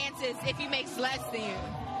finances if he makes less than you?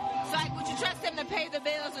 So, like, would you trust him to pay the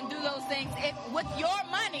bills and do those things with your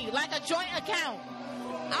money, like a joint account?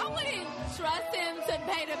 I wouldn't trust him to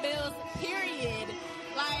pay the bills, period.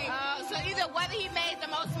 Like, so either whether he made the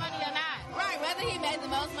most money or not. Right, whether he made the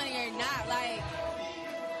most money or not. Like,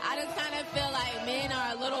 I just kind of feel like men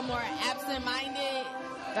are a little more absent-minded.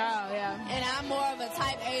 Oh, yeah. And I'm more of a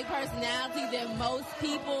type A personality than most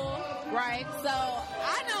people. Right. So,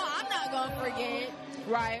 I know I'm not going to forget.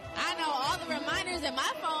 Right. I know all the reminders in my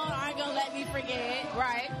phone aren't going to let me forget.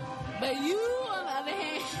 Right. But you, on the other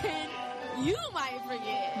hand, you might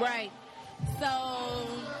forget. Right. So,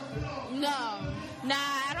 no. Nah,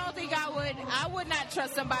 I don't think I would not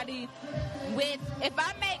trust somebody with, if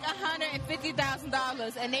I make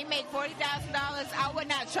 $150,000 and they make $40,000, I would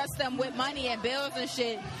not trust them with money and bills and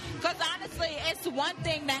shit. Because honestly, it's one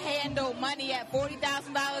thing to handle money at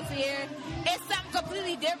 $40,000 a year. It's something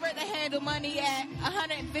completely different to handle money at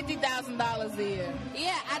 $150,000 a year.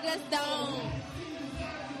 Yeah, I just don't.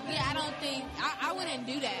 Yeah, I don't think, I wouldn't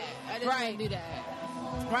do that. I just wouldn't do that.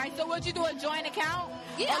 Right, so would you do a joint account?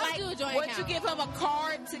 Yeah, I would do a joint account. Would you give him a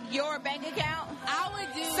card to your bank account? I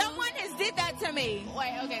would do. Someone has did that to me.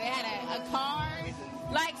 Wait, okay, they had a card?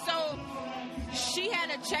 Like, so she had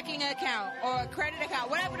a checking account or a credit account,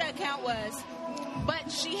 whatever the account was,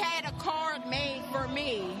 but she had a card made for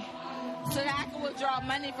me so that I could withdraw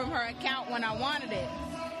money from her account when I wanted it.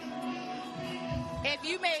 If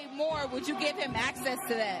you made more, would you give him access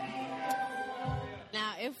to that?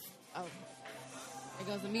 Now, there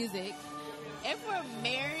goes the music. If we're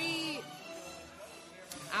married,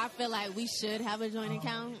 I feel like we should have a joint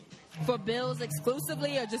account. For bills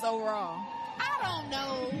exclusively or just overall? I don't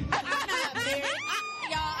know. I'm not married.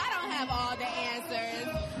 Y'all, I don't have all the answers.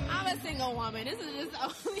 I'm a single woman. This is just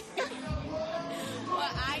only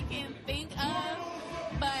what I can think of.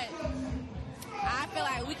 But I feel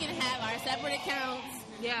like we can have our separate accounts.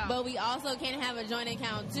 Yeah. But we also can have a joint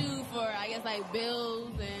account too for, I guess, like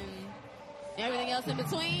bills and everything else in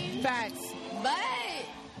between. Facts. But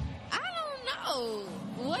I don't know.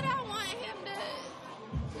 Would I want him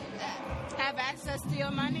to Have access to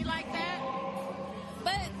your money like that?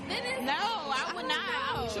 But then it's No, I would don't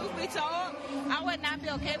not. know. Truth be told, I would not be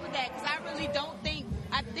okay with that because I really don't think.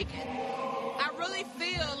 I really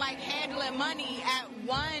feel like handling money at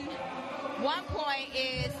one point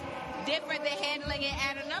is different than handling it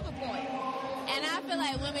at another point. And I feel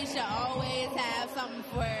like women should always have something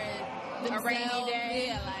for themselves. A rainy day.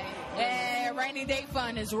 Yeah, like. Yeah, rainy day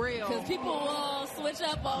fund is real. Because people will switch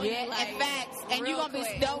up on Yeah, you. Like, in facts. And real you're going to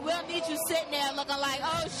quick. be, we'll need you sitting there looking like,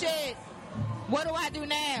 oh shit, what do I do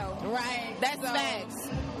now? Right. That's So, facts.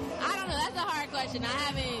 I don't know. That's a hard question. I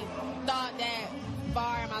haven't thought that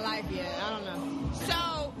far in my life yet. I don't know.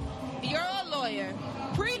 So, you're a lawyer.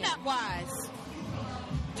 Prenup-wise,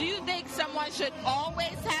 do you think someone should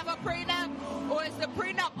always have a prenup? Or is the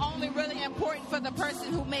prenup only really important for the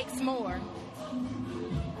person who makes more?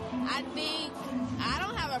 I think I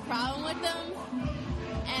don't have a problem with them.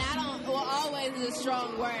 And I don't, well, always is a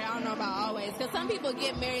strong word. I don't know about always. Because some people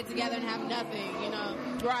get married together and have nothing, you know.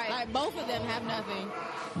 Right. Like, both of them have nothing.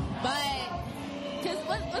 But, because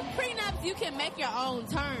with prenups, you can make your own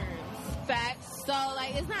terms. Facts. So,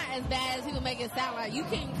 like, it's not as bad as people make it sound like. You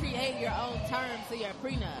can create your own terms to your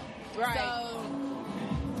prenup. Right. So,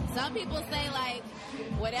 some people say, like,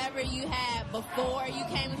 whatever you had before you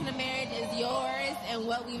came into the marriage is yours, and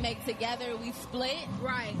what we make together, we split.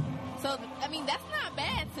 Right. So, I mean, that's not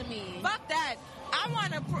bad to me. Fuck that. I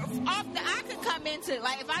want to, I could come into,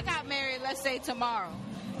 like, if I got married, let's say tomorrow,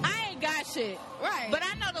 I ain't got shit. Right. But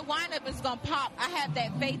I know the windup is going to pop. I have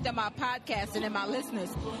that faith in my podcast and in my listeners.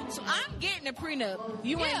 So I'm getting a prenup.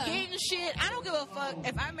 You ain't Yeah. getting shit. I don't give a fuck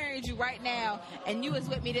if I married you right now and you was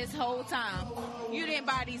with me this whole time. You didn't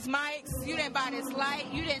buy these mics. You didn't buy this light.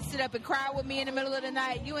 You didn't sit up and cry with me in the middle of the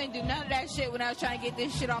night. You ain't do none of that shit when I was trying to get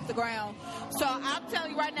this shit off the ground. So I'm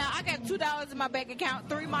telling you right now, I got $2 in my bank account,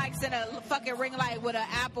 3 mics, and a fucking ring light with an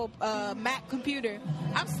Apple Mac computer.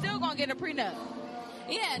 I'm still going to get a prenup.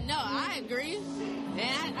 Yeah, no, I agree.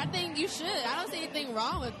 And I think you should. I don't see anything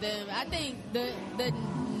wrong with them. I think the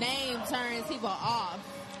name turns people off.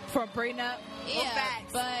 From prenup? Yeah, Well,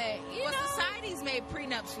 facts. but, you Well, know, society's made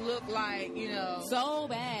prenups look like, you know, so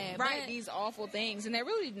bad. right, But, these awful things, and they're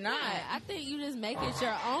really not. yeah, I think you just make it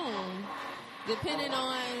your own, depending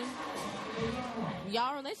on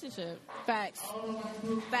y'all relationship. Facts.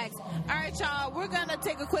 Facts. All right, y'all, we're going to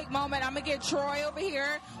take a quick moment. I'm going to get Troy over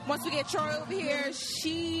here. Once we get Troy over here,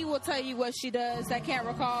 she will tell you what she does. I can't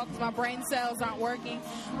recall because my brain cells aren't working.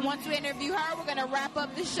 Once we interview her, we're going to wrap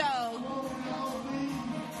up the show.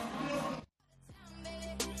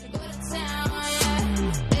 Go to town, yeah.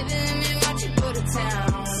 Baby, let me watch you go to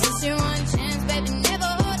town. It's your one chance, baby, never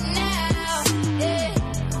hold now. Yeah,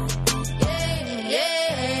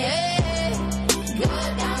 yeah, yeah. Go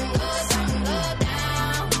down, go down, go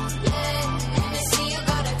down. Yeah, let me see you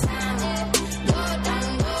go to town. Go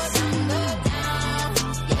down, go down, go down.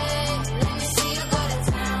 Yeah, let me see you go to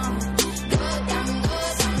town. Go down, go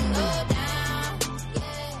down, go down.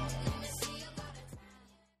 Yeah, let me see you go to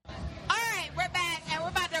town. All right, we're back, and we're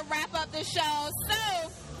about to wrap up the show. So,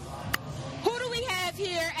 who do we have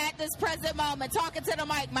here at this present moment? Talking to the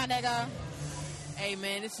mic, my nigga. Hey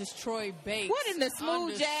man, this is Troy Bates. What in the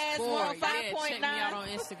smooth jazz _. 105.9? Yeah, check me out on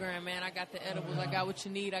Instagram, man. I got the edibles. I got what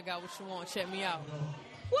you need. I got what you want. Check me out.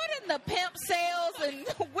 What in the pimp sales and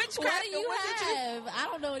witchcraft? What do you and wizardry? have? I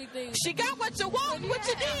don't know anything. She got what you want, what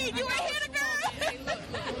you need. You ain't hear the Hey, girl.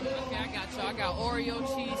 look. Okay, I got you. I got Oreo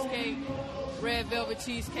cheesecake, red velvet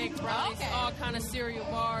cheesecake, brownies, Okay. all kind of cereal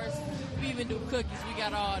bars. We even do cookies. We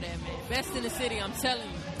got all that, man. Best in the city, I'm telling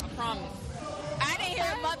you. I promise. I didn't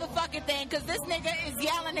hear a motherfucking thing because this nigga is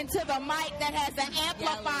yelling into the mic that has an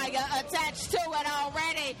amplifier attached to it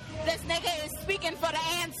already. This nigga is speaking for the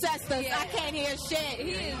ancestors. Yeah. I can't hear shit.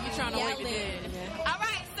 He is You trying to wake it yelling. dead, man. All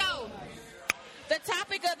right, so the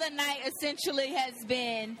topic of the night essentially has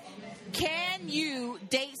been, can you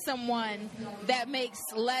date someone that makes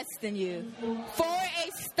less than you? For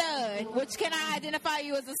a stud, which can I identify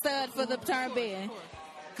you as a stud for the term being?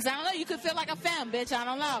 Because I don't know, you could feel like a femme, bitch. I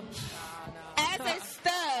don't know. As a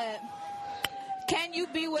stud, can you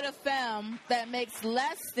be with a femme that makes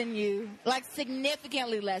less than you? Like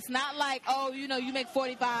significantly less. Not like, oh, you know, you make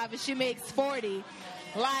 45 and she makes 40.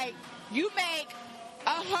 Like, you make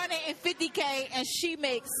 $150K and she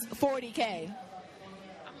makes $40K.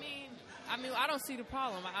 I mean, I don't see the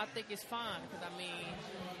problem. I think it's fine because I mean,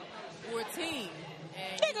 we're a team.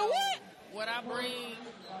 And, Nigga, what? What I bring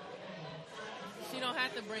She don't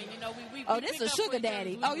have to bring. We Oh, this pick a up for sugar each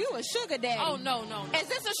daddy. other's Oh, you a sugar daddy. Oh, no. Is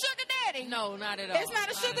this a sugar daddy? No, not at all. It's not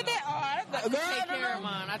a Not sugar at daddy. all. Oh, I take care of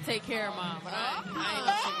mine. I take care of mine, but I ain't no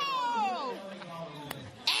sugar Oh.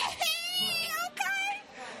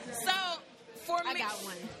 Okay. So, for I me. got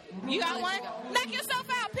one. You got one? Knock yourself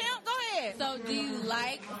out, pimp. Go ahead. So, do you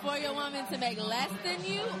like for your woman to make less than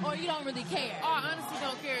you, or you don't really care? Oh, I honestly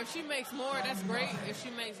don't care. If she makes more, that's great. If she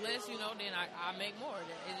makes less, then I make more.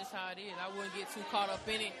 It's just how it is. I wouldn't get too caught up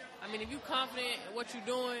in it. I mean, if you're confident in what you're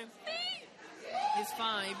doing, it's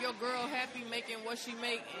fine. If your girl happy making what she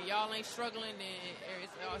make and y'all ain't struggling, then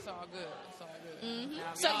it's all good. It's all good. Mm-hmm.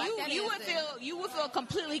 Now, So y'all- you would feel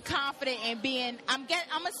completely confident in being. I'm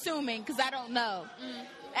assuming because I don't know.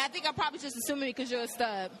 I think I'm probably just assuming because you're a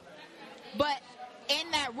stud. But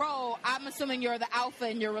in that role, I'm assuming you're the alpha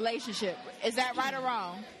in your relationship. Is that right or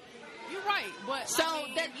wrong? You're right, but So I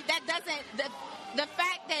mean, that doesn't the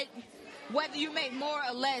fact that whether you make more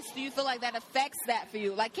or less, do you feel like that affects that for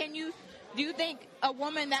you? Like, do you think a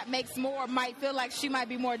woman that makes more might feel like she might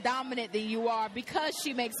be more dominant than you are because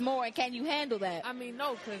she makes more, and can you handle that? I mean,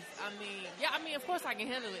 no, because of course I can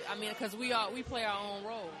handle it. I mean, because we play our own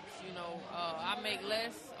roles. I make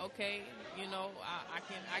less. Okay,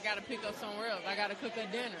 I gotta pick up somewhere else. I gotta cook a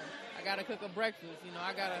dinner. I gotta cook a breakfast.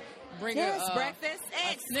 I gotta bring breakfast, a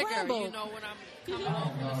eggs, Snicker. scrambled. When I'm coming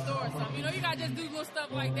home from the store or something. You gotta just do little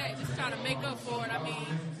stuff like that. Just try to make up for it. I mean,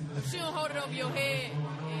 if she don't hold it over your head,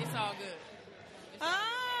 it's all good.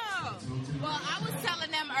 Oh, well, I was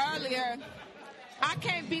telling them earlier, I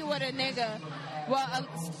can't be with a nigga. Well,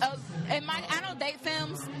 I don't date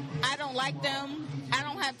films. I don't like them. I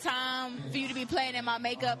don't have time for you to be playing in my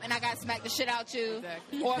makeup, and I gotta smack the shit out you,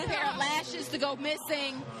 Exactly. or a pair of lashes to go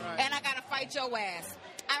missing, and I gotta fight your ass.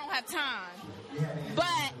 I don't have time. But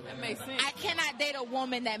That makes sense. I cannot date a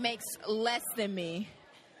woman that makes less than me,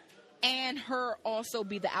 and her also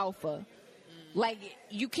be the alpha. Like,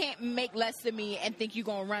 you can't make less than me and think you're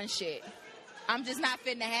going to run shit. I'm just not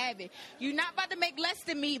finna have it. You're not about to make less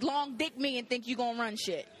than me, long dick me, and think you're going to run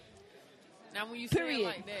shit. Now, when you say Period. it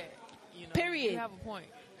like that, Period. you have a point.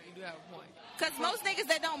 You do have a point. Because most niggas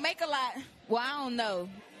that don't make a lot, well, I don't know.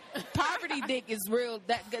 Poverty dick is real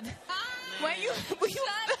that good. When you And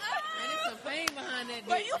it's some pain behind that.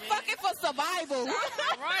 when dick, you man. fucking for survival.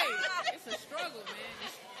 Right. It's a struggle,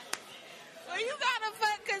 man. When you gotta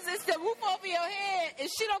fuck because it's the roof over your head.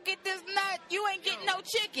 If she don't get this nut, you ain't getting no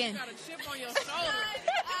chicken. You got a chip on your shoulder.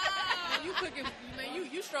 Man, you cooking, man,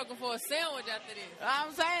 you struggle for a sandwich after this.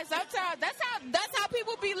 I'm saying sometimes that's how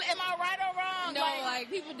people be. Am I right or wrong? No, like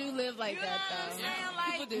people do live like you that know what I'm though. saying?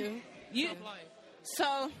 Like, People do. You, Tough life.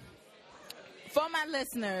 so, for my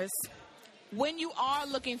listeners, when you are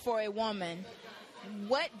looking for a woman,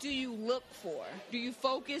 what do you look for? Do you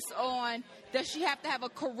focus on, does she have to have a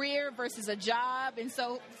career versus a job? And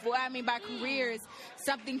so, what I mean by career is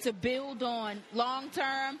something to build on long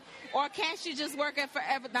term, or can she just work at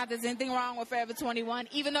Forever? Not there's anything wrong with Forever 21,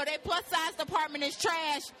 even though their plus size department is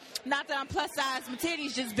trash. Not that I'm plus size, my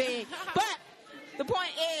titties just big, but the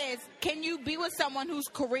point is, can you be with someone whose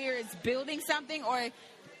career is building something, or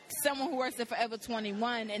someone who works at Forever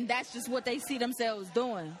 21 and that's just what they see themselves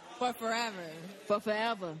doing For forever. for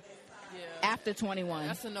forever Yeah. after 21?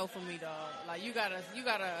 That's a no for me, dog. Like you gotta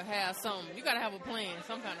have something. You gotta have a plan,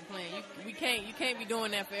 some kind of plan. You can't be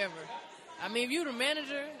doing that forever. I mean, if you're the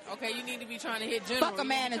manager, okay, you need to be trying to hit general. Fuck a You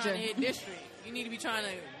need to be manager. trying to hit district. You need to be trying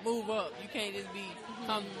to move up. You can't just be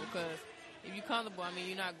comfortable, because if you're comfortable, I mean,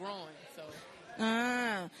 you're not growing. So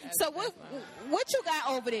So what you got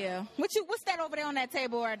over there? What's that over there on that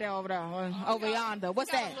table right there over there? Over yonder?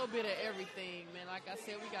 What's we got that? a little bit of everything, man. Like I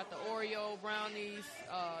said, we got the Oreo brownies,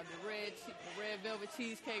 the red velvet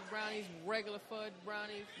cheesecake brownies, regular fudge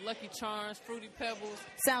brownies, Lucky Charms, Fruity Pebbles.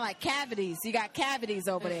 Sound like cavities. You got cavities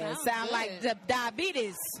over That there. sounds Sound good. like the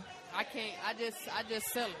diabetes. I can't. I just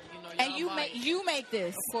sell it. And y'all buy it. you make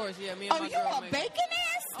this. Of course, yeah. Me and Oh, my you girl a make bacon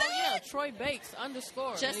it. ass stud? Oh yeah, Troy Bakes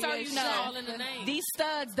 _ Just so you it's know, all in the name. these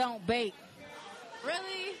studs don't bake.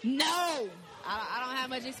 Really? No. I don't have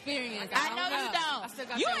much experience. I know you I still don't.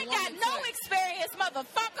 got You that ain't got woman no touch. experience,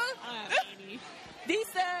 motherfucker. These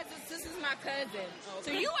studs, this is my cousin.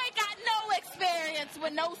 So you ain't got no experience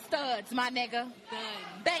with no studs, my nigga.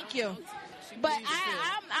 Thank you. But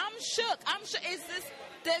I'm shook. I'm shook. Is this,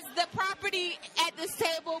 does the property at this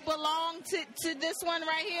table belong to this one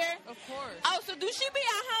right here? Of course. Oh, so do she be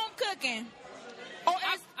at home cooking?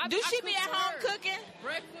 Or do she be at home cooking?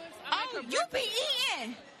 Breakfast. Oh, you be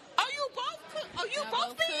eating. Oh, you both cook. Oh, you Yeah, both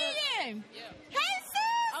both be cook. eating. Yeah. Hey,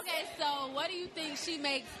 sis. Okay, so what do you think she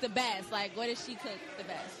makes the best? Like, what does she cook the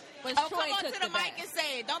best? What Oh, does come Troy on cook to the mic best? and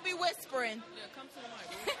say it. Don't be whispering. Yeah, come to the mic.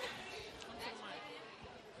 Come to the mic.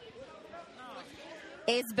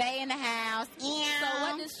 It's Bay in the house. So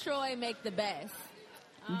what does Troy make the best?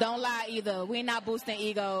 Don't lie either. We're not boosting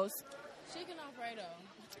egos. Chicken Alfredo.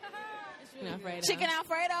 Chicken Alfredo. Chicken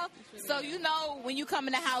Alfredo? So you know when you come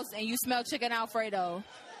in the house and you smell chicken Alfredo,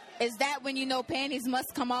 is that when you know panties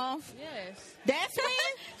must come off? Yes. That's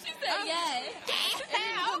when? She said yes.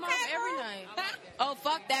 Come off every night. Oh,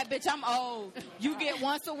 fuck that bitch. I'm old. You get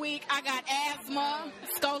once a week. I got asthma,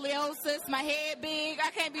 scoliosis, my head big.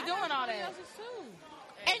 I can't be doing all that.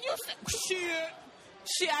 And you say,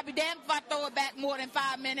 shit, I'd be damned if I throw it back more than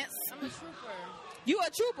 5 minutes. I'm a trooper. You a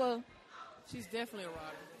trooper? She's definitely a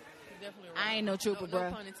rider. She's definitely a rider. I ain't no trooper, no, bruh.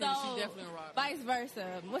 No pun intended. So, She's definitely a rider. vice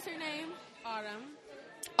versa. What's her name? Autumn.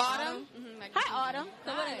 Autumn? Like Hi, Autumn.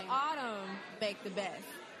 So what does Autumn make the best?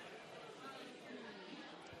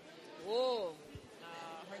 Whoa.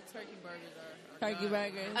 Her turkey burgers are Turkey God.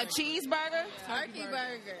 burgers. A cheeseburger? Turkey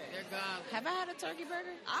burger. They're God. Have I had a turkey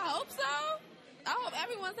burger? I hope so. I hope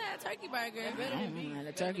everyone's had a turkey burger. I had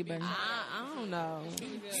a turkey burger. I don't know.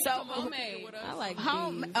 So, Homemade. I like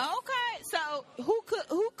home. beef. Okay, so who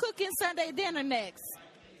cooking Sunday dinner next?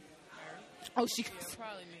 Oh, she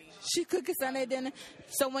Probably me. she cooking Sunday dinner.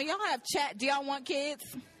 So when y'all have chat, do y'all want kids?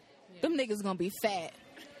 Them niggas gonna be fat.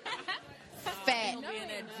 Fat. They're gonna be in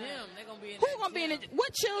that gym. They're gonna be in Who that gonna be in the? gym.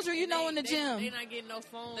 What children you know in the They gym? not getting no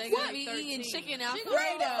phones. They're till gonna be 13. eating chicken She Alfredo.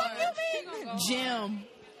 gonna go hard. What you mean? Gym.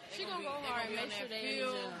 She gonna go They hard gonna and be make on sure that they in the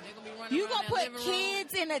field. gym. They gonna be running You around gonna that put living room.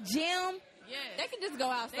 kids in a gym? Yeah. They can just go They're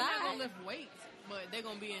not outside. gonna lift weights, but they're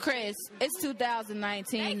gonna be in. Chris, it's They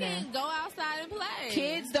 2019 now. can go outside and play.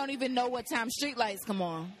 Kids don't even know what time street lights come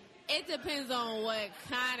on. It depends on what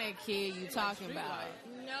kind of kid you talking about.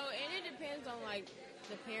 No, and it depends on like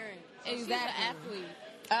the parent. So Exactly. She's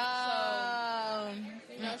an athlete.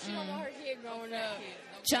 You know, she don't want her kid growing up.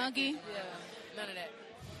 Chunky. Yeah. None of that.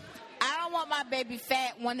 I don't want my baby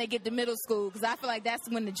fat when they get to middle school because I feel like that's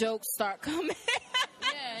when the jokes start coming.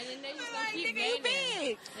 Yeah, and then they just gonna Like, keep nigga, you gaining.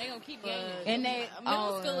 big. They gonna keep gaining. And they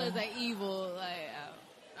Middle school is an evil. Like,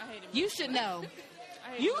 I hate it. You should know. I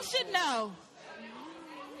hate You it. should know.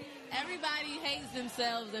 everybody hates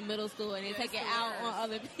themselves in middle school and they take it out on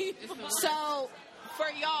other people. So, for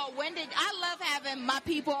y'all, when did I love having my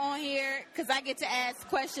people on here because I get to ask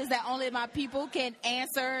questions that only my people can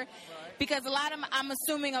answer. Because I'm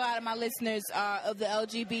assuming a lot of my listeners are of the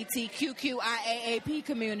LGBTQIAAP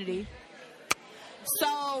community.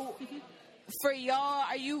 So, for y'all,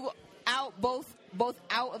 are you out both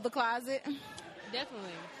out of the closet?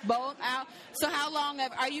 Definitely. Both out. So, how long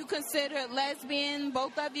are you considered lesbian?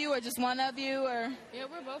 Both of you, or just one of you, or? Yeah,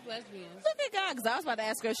 we're both lesbians. Look at God, because I was about to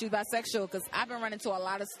ask her if she's bisexual, because I've been running to a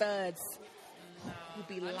lot of studs. You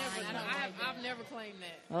be lying. I've never claimed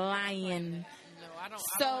that. Lying. No, I don't.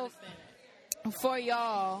 So- I don't understand that. For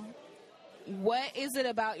y'all, what is it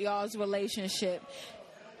about y'all's relationship?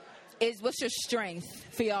 What's your strength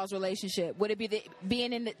for y'all's relationship? Would it be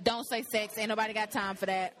being in the, don't say sex, ain't nobody got time for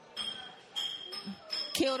that.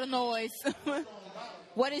 Kill the noise.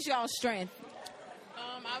 What is y'all's strength?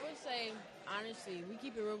 I would say, honestly, we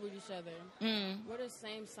keep it real with each other. We're the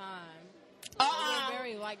same sign. We're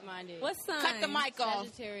very like-minded. What sign? Cut the mic off.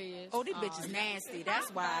 Sagittarius. Oh, this bitch is nasty.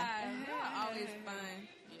 That's why. Always fun.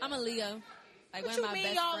 I'm a Leo. Like What one you of my mean,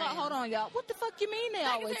 best y'all? friends. Hold on, y'all. What the fuck you mean they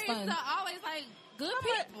always Sagittarius fun? are always like good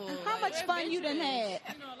people. How much fun you done had?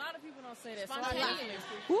 You know, a lot of people don't say that. So I Spontaneous.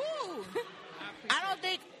 like it. Ooh. I don't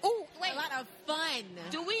think. Ooh, wait. A lot of fun.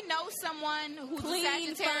 Do we know someone who's Clean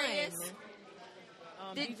a Sagittarius?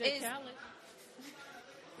 fun. DJ is- Khaled.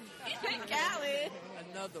 Khaled.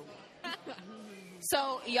 Another one.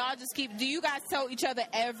 So y'all just keep. Do you guys tell each other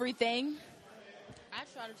everything? I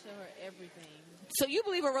try to tell her everything. So you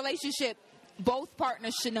believe a relationship, both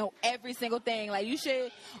partners should know every single thing. Like you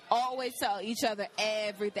should always tell each other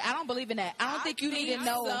everything. I don't believe in that. I don't think you need to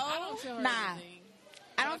know. I don't tell her Nah. everything.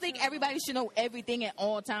 I don't think everybody should know everything at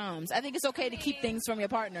all times. I think it's okay to keep things from your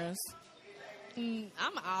partners. I'm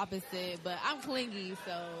opposite, but I'm clingy,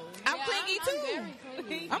 so. I'm Yeah, clingy I'm too. very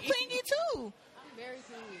clingy. I'm clingy too. I'm very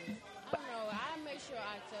clingy. I don't know. I make sure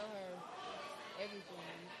I tell her everything.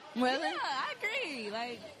 Really? Yeah, I agree.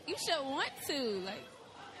 Like, you should want to. Like,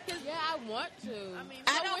 Yeah, I want to. I mean,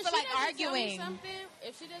 I But don't when feel she like doesn't tell me arguing. something,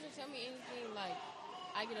 if she doesn't tell me anything, like,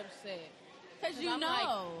 I get upset. because you I'm know. like,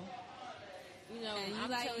 you know, And you I'm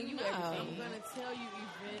like, telling you you know. everything. I'm gonna tell you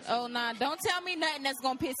eventually. Oh, nah. Don't tell me nothing that's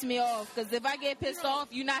going to piss me off. Because if I get pissed off,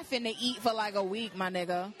 you're not finna eat for like a week, my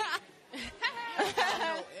nigga.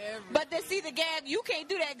 But then see the gag, you can't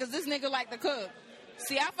do that because this nigga like to cook.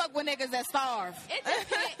 See, I fuck with niggas that starve.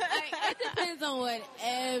 It depends on what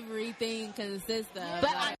everything consists of.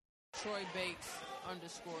 But Like, Troy Bakes _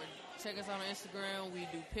 check us out on Instagram. We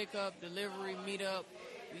do pickup, delivery, meetup.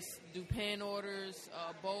 We do pan orders,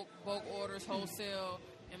 bulk orders, wholesale,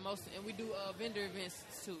 and we do vendor events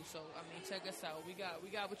too. So I mean, check us out. We got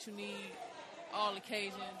what you need, all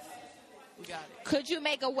occasions. We got it. Could you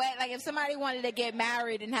make a like if somebody wanted to get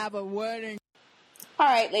married and have a wedding? All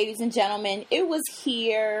right, ladies and gentlemen, it was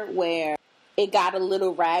here where it got a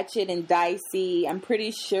little ratchet and dicey. I'm pretty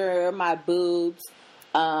sure my boobs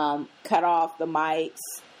cut off the mics,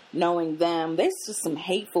 knowing them. There's just some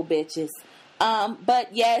hateful bitches.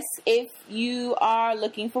 But yes, if you are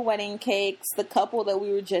looking for wedding cakes, the couple that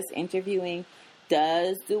we were just interviewing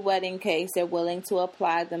does do wedding cakes. They're willing to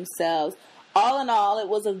apply themselves. All in all, it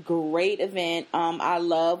was a great event. I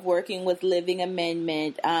love working with Living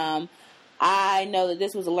Amendment. I know that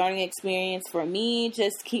this was a learning experience for me.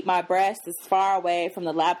 Just keep my breast as far away from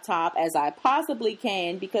the laptop as I possibly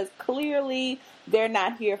can, because clearly they're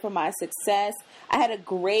not here for my success. I had a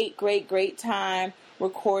great time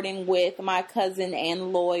recording with my cousin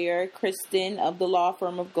and lawyer, Kristen, of the law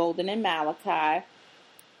firm of Golden and Malachi.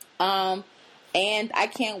 And I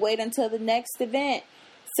can't wait until the next event.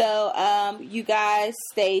 So, you guys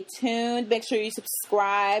stay tuned. Make sure you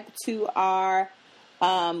subscribe to our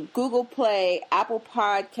Google Play, Apple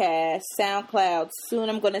Podcasts, SoundCloud. Soon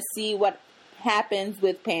I'm going to see what happens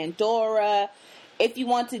with Pandora. If you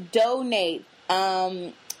want to donate,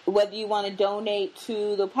 whether you want to donate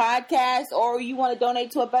to the podcast or you want to donate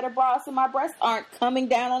to a better bra so my breasts aren't coming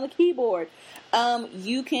down on the keyboard,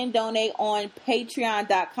 you can donate on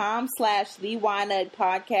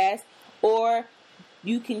patreon.com/TheWhyNutPodcast, or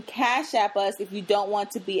you can Cash App us if you don't want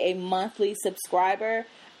to be a monthly subscriber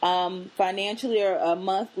financially or a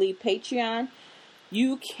monthly Patreon.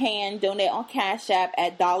 You can donate on Cash App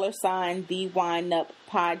at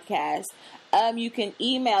 $TheWhyNutPodcast. You can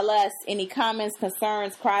email us any comments,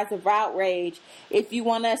 concerns, cries of outrage. If you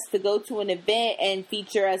want us to go to an event and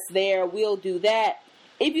feature us there, we'll do that.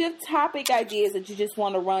 If you have topic ideas that you just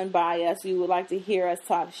want to run by us, you would like to hear us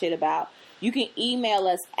talk shit about, you can email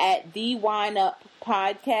us at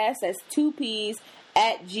TheWhyNutPodcast, that's 2 P's,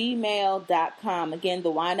 at gmail.com. Again,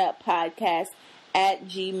 TheWhyNutPodcast at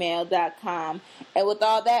gmail.com. And with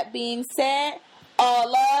all that being said, all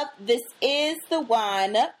love, this is The Why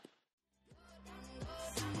Nut.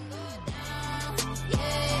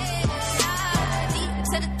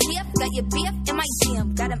 Got your BF in my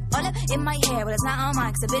DM, got him all up in my hair, but it's not on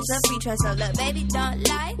mine, cause a bitch loves free trust. So look, baby, don't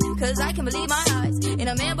lie, cause I can believe my eyes. In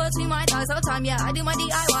a man between my thighs all the time, yeah, I do my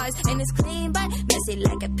DIYs. And it's clean, but messy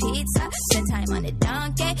like a pizza. Spend time on the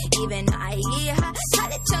donkey, even I eat her. Call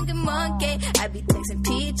it chunky monkey, I be texting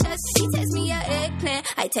peaches. He texts me a eggplant,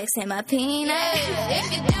 I text him a peanut. Yeah,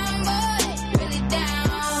 if you're down, boy, really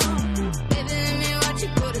down, baby, let me watch you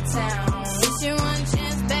go to town.